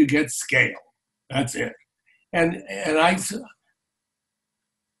title, you get scale. That's it. And I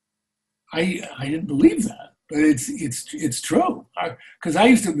didn't believe that, but it's true. Because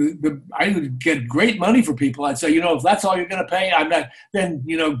I would get great money for people. I'd say, if that's all you're going to pay, I'm not. Then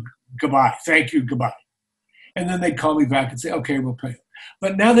goodbye, thank you, goodbye. And then they'd call me back and say, okay, we'll pay it.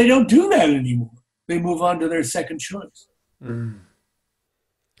 But now they don't do that anymore. They move on to their second choice. Mm.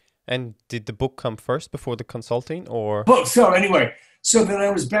 And did the book come first before the consulting, or? Book. So anyway, so then I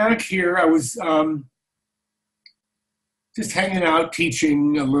was back here. I was just hanging out,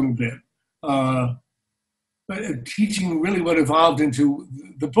 teaching a little bit. But teaching really what evolved into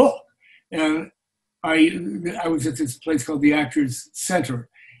the book. And I was at this place called the Actors Center,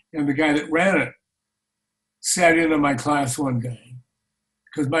 and the guy that ran it sat in on my class one day,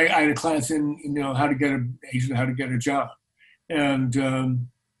 because I had a class in how to get an agent, how to get a job, and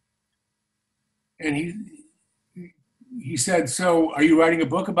he said, "So, are you writing a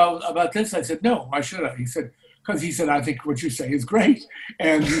book about this?" I said, "No, why should I?" He said, "I think what you say is great,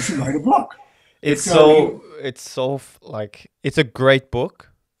 and you should write a book." It's a great book.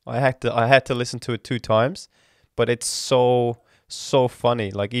 I had to listen to it 2 times, but it's so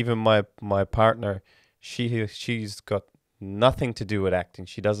funny. Like, even my partner, she's got nothing to do with acting.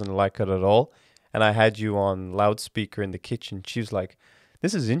 She doesn't like it at all. And I had you on loudspeaker in the kitchen. She was like,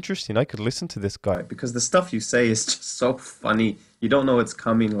 "This is interesting. I could listen to this guy." Because the stuff you say is just so funny. You don't know it's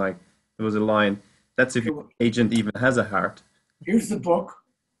coming. Like, there was a line, "That's if your agent even has a heart." Here's the book.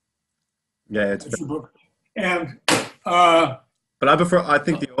 Yeah, it's the book. And but I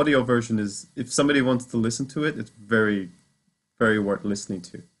think the audio version is, if somebody wants to listen to it, it's very, very worth listening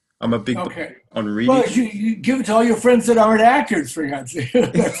to. I'm a big on reading. Well, you give it to all your friends that aren't actors, for God's sake.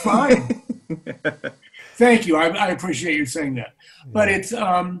 That's fine. Thank you. I appreciate you saying that. But it's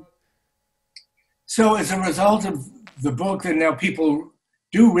so as a result of the book, that now people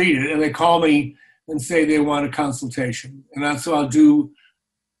do read it, and they call me and say they want a consultation, and so I'll do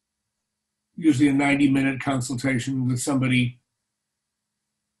usually a 90-minute consultation with somebody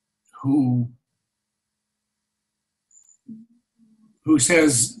who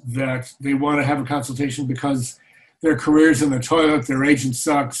says that they want to have a consultation because their career's in the toilet, their agent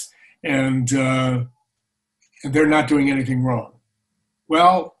sucks, and they're not doing anything wrong.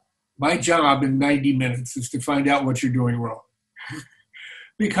 Well, my job in 90 minutes is to find out what you're doing wrong.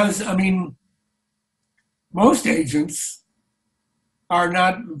 Because, most agents are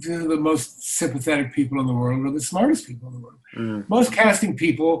not the most sympathetic people in the world or the smartest people in the world. Mm. Most casting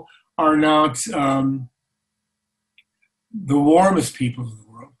people are not the warmest people in the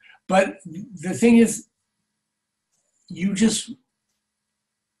world. But the thing is, you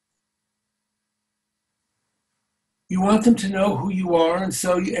want them to know who you are, and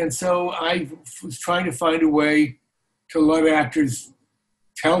so I was trying to find a way to let actors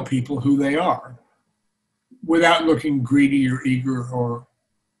tell people who they are, without looking greedy or eager or,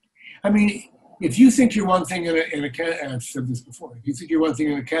 if you think you're one thing in a I've said this before, if you think you're one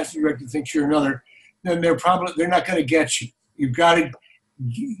thing and a casting director thinks you're another, then they're not going to get you. You've got to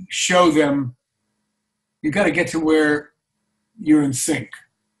show them, you've got to get to where you're in sync.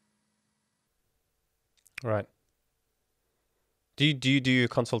 Right. Do you do your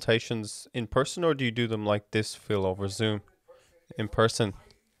consultations in person, or do you do them like this, Phil, over Zoom? In person?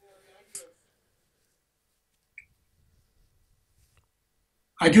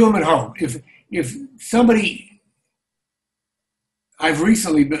 I do them at home. If somebody,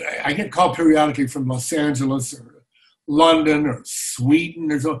 I get called periodically from Los Angeles or London or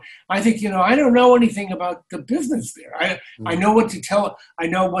Sweden or so. I think, I don't know anything about the business there. I know what to tell. I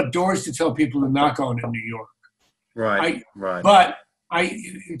know what doors to tell people to knock on in New York. Right. But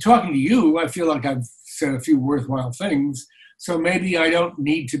talking to you, I feel like I've said a few worthwhile things. So maybe I don't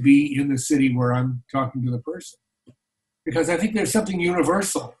need to be in the city where I'm talking to the person, because I think there's something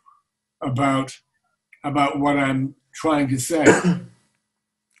universal about what I'm trying to say,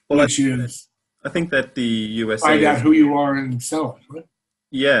 which is, I think that the USA find out who you are and so on. Right?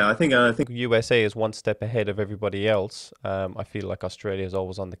 Yeah, I think USA is one step ahead of everybody else. I feel like Australia is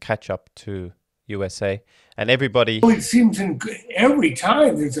always on the catch up to USA, and everybody. Well, it seems every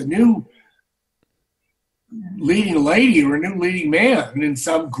time there's a new leading lady or a new leading man in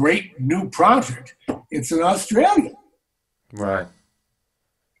some great new project, it's an Australian. Right.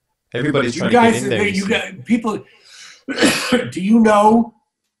 Everybody's you trying guys, to get in there. you got people. Do you know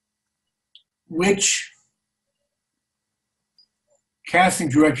which casting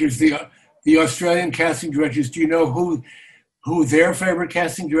directors, the Australian casting directors? Do you know who their favorite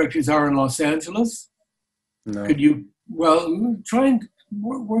casting directors are in Los Angeles? No. Could you try and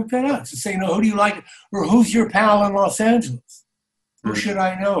work that out? So say, who do you like, or who's your pal in Los Angeles? Who should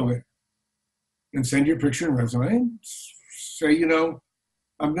I know? And send your picture and resume. Say,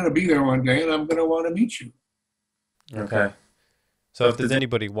 I'm going to be there one day and I'm going to want to meet you. Okay. So if there's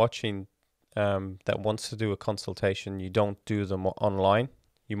anybody watching that wants to do a consultation, you don't do them online.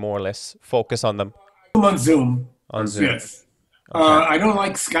 You more or less focus on them. On Zoom. On Zoom. Yes. Okay. I don't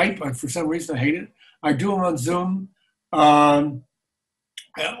like Skype. For some reason, I hate it. I do them on Zoom. And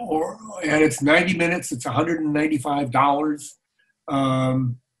it's 90 minutes. It's $195.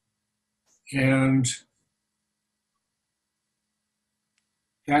 And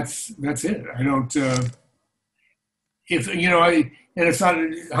that's it. I don't, and it's not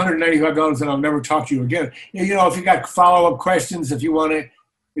 $195 and I'll never talk to you again. If you got follow-up questions, if you want me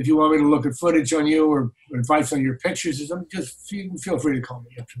to look at footage on you or advice on your pictures or something, just feel free to call me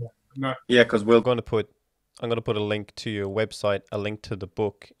after that. Because I'm going to put a link to your website, a link to the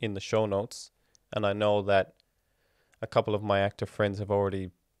book in the show notes. And I know that a couple of my actor friends have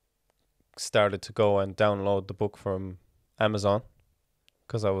already started to go and download the book from Amazon,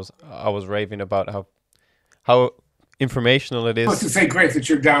 because I was raving about how informational it is. I was to say great that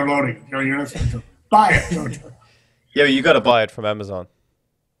you're downloading it. You're not supposed to buy it. Don't you? Yeah, you got to buy it from Amazon.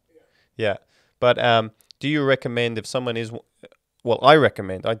 Yeah. But do you recommend, if someone is, I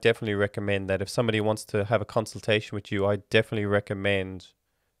definitely recommend that if somebody wants to have a consultation with you, I definitely recommend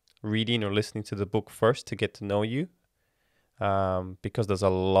reading or listening to the book first to get to know you, because there's a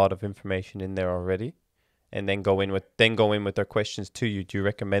lot of information in there already, and then go in with their questions to you. Do you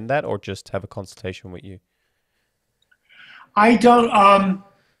recommend that, or just have a consultation with you? I don't.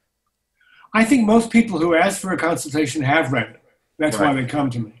 I think most people who ask for a consultation have read it. That's why they come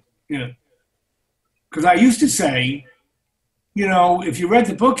to me. Because I used to say, if you read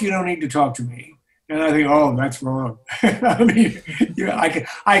the book, you don't need to talk to me. And I think, oh, that's wrong. I mean, I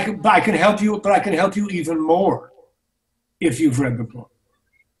can help you, but I can help you even more if you've read the book.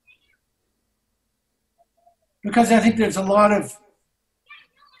 Because I think there's a lot of,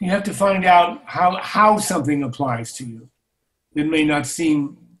 you have to find out how something applies to you. It may not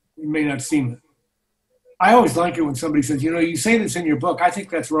seem it. I always like it when somebody says, you say this in your book. I think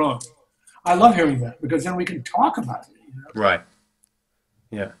that's wrong. I love hearing that, because then we can talk about it. Right.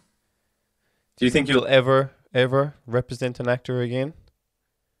 Yeah. Do you think you'll ever represent an actor again?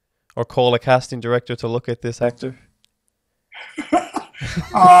 Or call a casting director to look at this actor?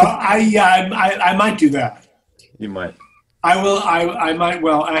 I might do that. You might. I will. I might.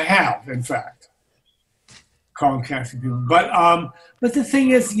 Well, I have, in fact, called casting people. But the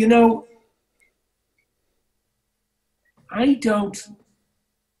thing is, I don't.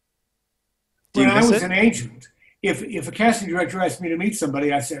 When I was an agent, if a casting director asked me to meet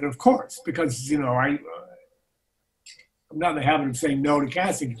somebody, I said, of course, because I'm not in the habit of saying no to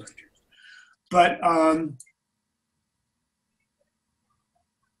casting directors. But I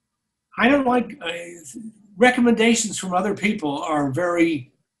don't like recommendations from other people are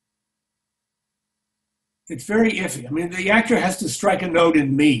it's very iffy. I mean, the actor has to strike a note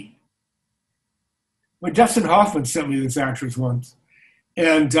in me. When Dustin Hoffman sent me this actress once,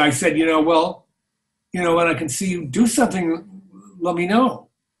 and I said, when I can see you do something, let me know.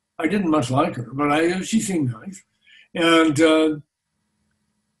 I didn't much like her, but she seemed nice. And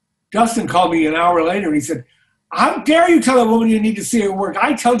Dustin called me an hour later and he said, "How dare you tell a woman you need to see her work?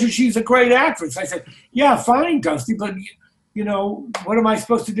 I told you she's a great actress." I said, "Yeah, fine, Dusty, but what am I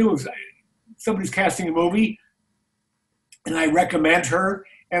supposed to do if somebody's casting a movie and I recommend her?"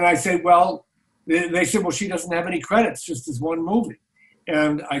 And I said, "Well," they said, "Well, she doesn't have any credits, just as one movie."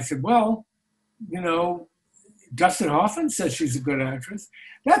 And I said, "Well, Dustin Hoffman says she's a good actress."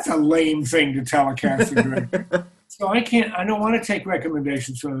 That's a lame thing to tell a casting director. So I don't want to take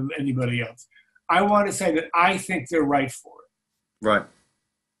recommendations from anybody else. I want to say that I think they're right for it. Right.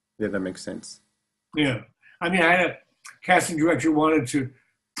 Yeah, that makes sense. Yeah. I mean, I had a casting director wanted to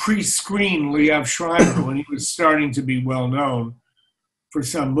pre-screen Liev Schreiber when he was starting to be well known for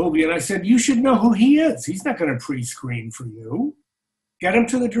some movie. And I said, "You should know who he is. He's not going to pre-screen for you. Get him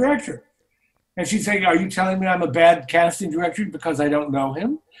to the director." And she'd say, "Are you telling me I'm a bad casting director because I don't know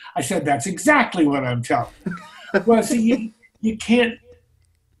him?" I said, "That's exactly what I'm telling you." Well, see, you can't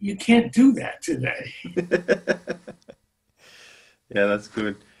do that today. Yeah, that's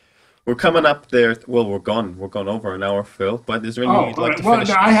good. We're coming up there. Well, we're gone over an hour, Phil. But is there anything you'd like to finish?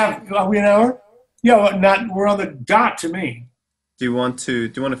 Well, are we an hour? Yeah, well, we're on the dot to me. Do you want to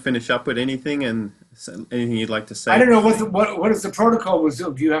finish up with anything and anything you'd like to say? I don't know what is the protocol.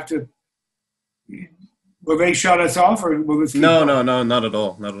 Do you have to? Will they shut us off, or will this? No, not at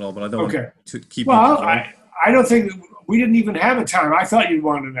all. But I don't want to keep. Well, I don't think we didn't even have a time. I thought you'd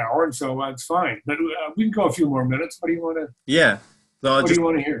want an hour, and so that's fine. But we can go a few more minutes. What do you want to? Yeah. So what do you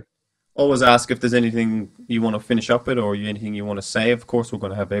want to hear? Always ask if there's anything you want to finish up with, or anything you want to say. Of course, we're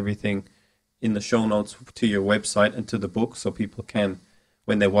going to have everything in the show notes to your website and to the book, so people can,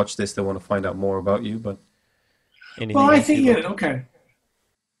 when they watch this, they want to find out more about you. But well, I think okay.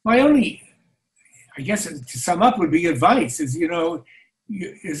 My only, I guess, to sum up, would be advice is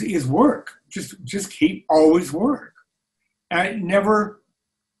is work. Just always work. And never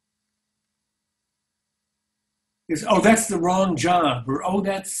is, "Oh, that's the wrong job," or "Oh,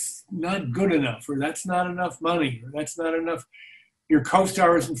 that's not good enough," or "That's not enough money," or "That's not enough. Your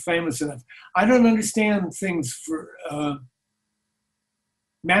co-star isn't famous enough." I don't understand things for.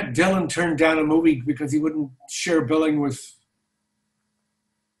 Matt Dillon turned down a movie because he wouldn't share billing with.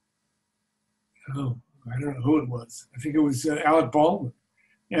 Oh, I don't know who it was. I think it was Alec Baldwin,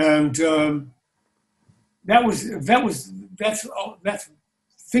 and that's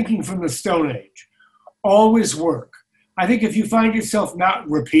thinking from the Stone Age. Always work. I think if you find yourself not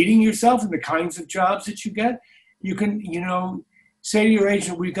repeating yourself in the kinds of jobs that you get, you can say to your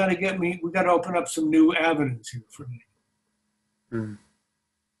agent, "We got to open up some new avenues here for me." Mm.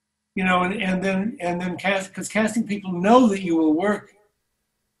 And then because casting people know that you will work,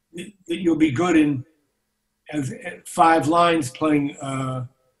 that you'll be good in as 5 lines playing a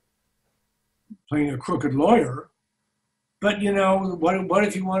crooked lawyer. But what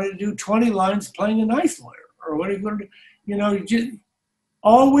if you wanted to do 20 lines playing a nice lawyer? Or what if you want to do, you just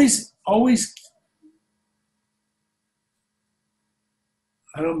always,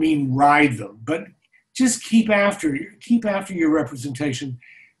 I don't mean ride them, but just keep after your representation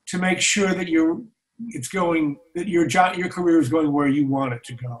to make sure that your career is going where you want it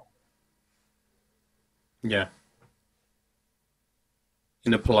to go. Yeah.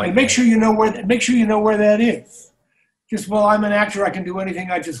 In a polite and make sure you know where that is. Just, "Well, I'm an actor, I can do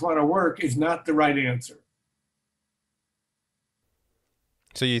anything, I just want to work," is not the right answer.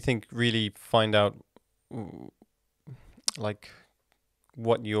 So you think really find out like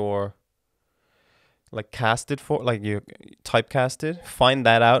what you're like casted for, like you're typecasted, find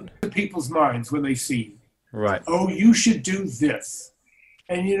that out. People's minds when they see you. Right. "Oh, you should do this."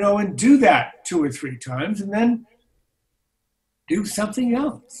 And and do that 2 or 3 times, and then do something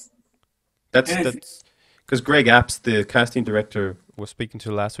else. That's because Greg Apps, the casting director, was speaking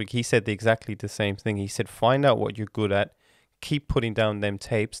to last week. He said exactly the same thing. He said, find out what you're good at, keep putting down them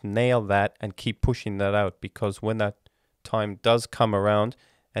tapes, nail that, and keep pushing that out. Because when that time does come around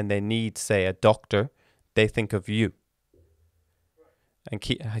and they need, say, a doctor, they think of you. And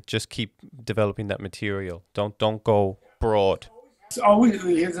just keep developing that material. Don't go broad.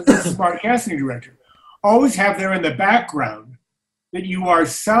 Here's a smart casting director. Always have there in the background that you are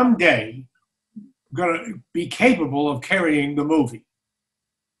someday going to be capable of carrying the movie.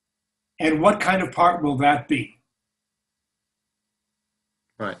 And what kind of part will that be?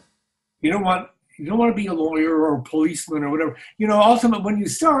 Right. You don't want to be a lawyer or a policeman or whatever. Ultimately, when you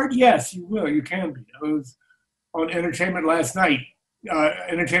start, yes, you will. You can be. I was on Entertainment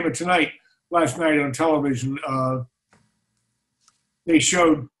Tonight last night on television. They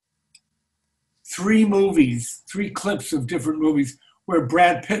showed 3 clips of different movies where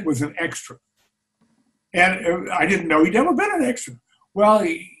Brad Pitt was an extra. And I didn't know he'd ever been an extra. Well,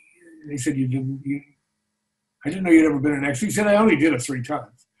 he said, I didn't know you'd ever been an extra. He said, I only did it 3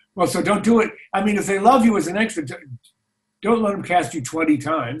 times. Well, so don't do it. I mean, if they love you as an extra, don't let them cast you 20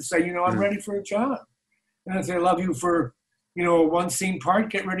 times. Say, I'm ready for a job. And if they love you for, a 1-scene part,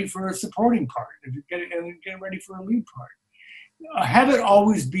 get ready for a supporting part. And get ready for a lead part. Have it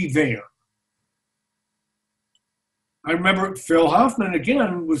always be there. I remember Phil Hoffman,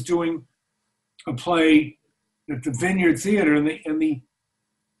 again, was doing a play at the Vineyard Theater, and the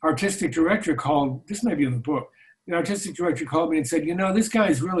artistic director called, this may be in the book, the artistic director called me and said, this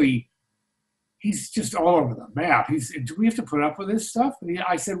guy's really, he's just all over the map. Do we have to put up with this stuff? And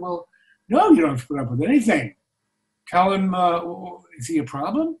I said, well, no, you don't have to put up with anything. Tell him, is he a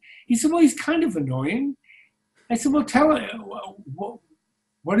problem? He said, well, he's kind of annoying. I said, well, tell him,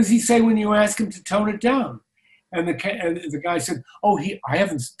 what does he say when you ask him to tone it down? And the guy said, I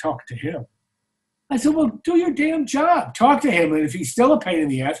haven't talked to him. I said, well, do your damn job. Talk to him, and if he's still a pain in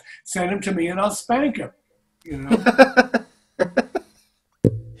the ass, send him to me and I'll spank him.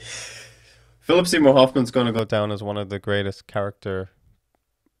 Philip Seymour Hoffman's going to go down as one of the greatest character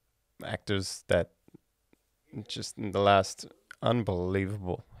actors that just in the last,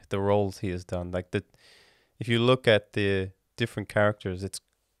 unbelievable, the roles he has done. If you look at the different characters, it's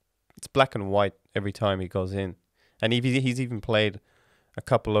black and white every time he goes in. And he's even played a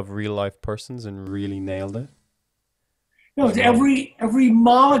couple of real life persons and really nailed it. Every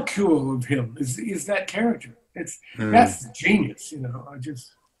molecule of him is that character. That's genius, I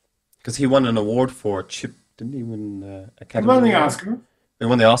just because he won an award for Chip, didn't he win Academy? He won the Oscar. He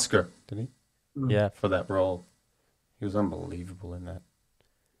won the Oscar, did he? Mm. Yeah, for that role. He was unbelievable in that.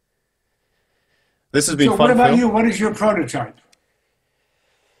 This has been fun. So what about Phil. you? What is your prototype?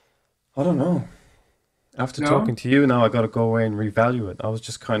 I don't know. After talking to you now, I got to go away and revalue it. I was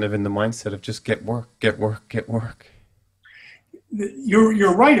just kind of in the mindset of just get work.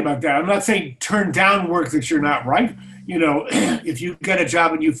 You're right about that. I'm not saying turn down work that you're not right. If you get a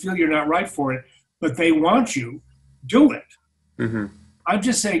job and you feel you're not right for it, but they want you, do it. Mm-hmm. I'm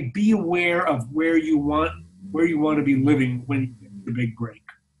just saying, be aware of where you want to be living when you get the big break.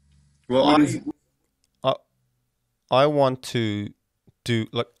 Well, I want to do,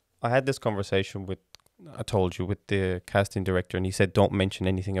 I had this conversation with the casting director, and he said, don't mention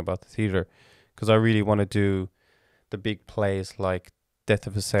anything about the theater, because I really want to do the big plays like Death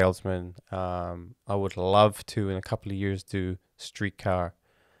of a Salesman. I would love to, in a couple of years, do Streetcar.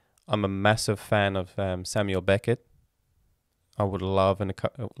 I'm a massive fan of Samuel Beckett. I would love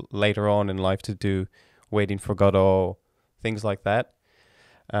later on in life to do Waiting for Godot, things like that.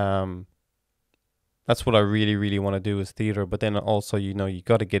 That's what I really, really want to do is theater. But then also, you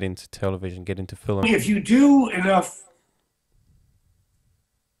got to get into television, get into film. If you do enough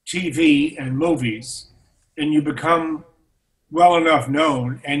TV and movies and you become well enough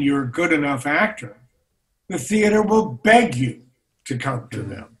known and you're a good enough actor, the theater will beg you to come to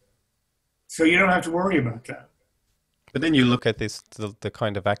them. So you don't have to worry about that. But then you look at the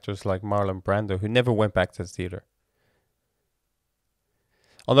kind of actors like Marlon Brando, who never went back to the theater.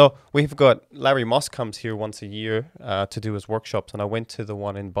 Although we've got Larry Moss comes here once a year to do his workshops, and I went to the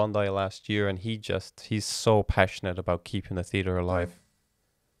one in Bondi last year, and he's so passionate about keeping the theater alive.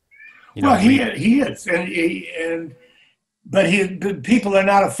 He is, but people are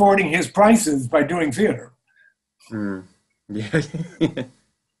not affording his prices by doing theater. Mm. Yeah.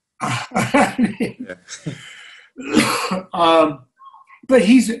 But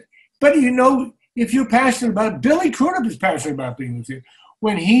if you're passionate about it, Billy Crudup is passionate about being in theater.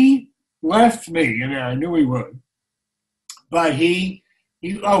 When he left me, and I knew he would, but he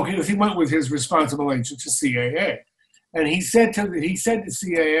went with his responsible agent to CAA, and he said to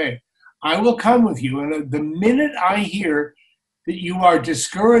CAA, I will come with you, and the minute I hear that you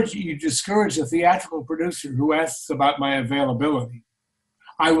discourage a theatrical producer who asks about my availability,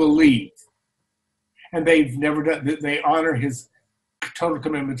 I will leave. And they've never done. They honor his total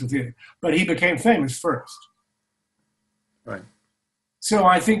commitment to theater, but he became famous first. Right. So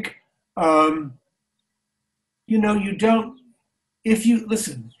I think, you don't. If you're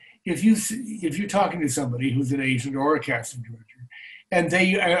talking to somebody who's an agent or a casting director, and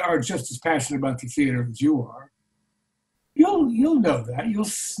they are just as passionate about the theater as you are, you'll know that. You'll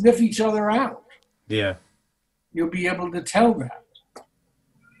sniff each other out. Yeah. You'll be able to tell that.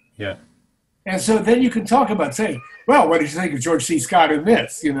 Yeah. And so then you can talk about, say, well, what did you think of George C. Scott in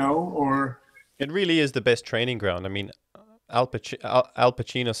this, or... It really is the best training ground. I mean, Al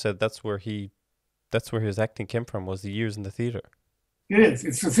Pacino said that's where his acting came from, was the years in the theater. It is.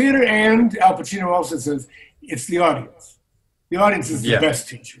 It's the theater, and Al Pacino also says it's the audience. The audience is the best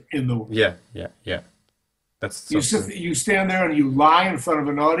teacher in the world. Yeah. That's so you stand there and you lie in front of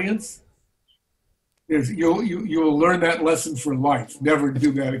an audience. You'll learn that lesson for life. Never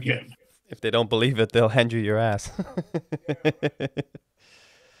do that again. If they don't believe it, they'll hand you your ass.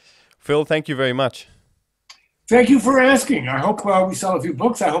 Phil, thank you very much. Thank you for asking. I hope we sell a few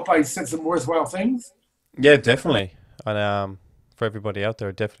books. I hope I said some worthwhile things. Yeah, definitely. And for everybody out there,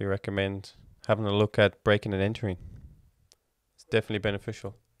 I definitely recommend having a look at Breaking and Entering. It's definitely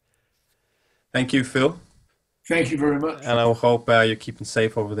beneficial. Thank you, Phil. Thank you very much. And I hope you're keeping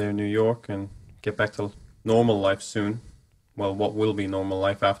safe over there in New York and get back to normal life soon. Well, what will be normal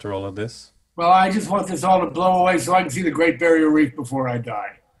life after all of this? Well, I just want this all to blow away so I can see the Great Barrier Reef before I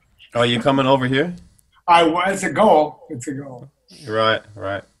die. Are you coming over here? It's a goal. It's a goal. Right.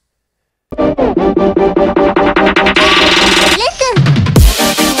 Listen.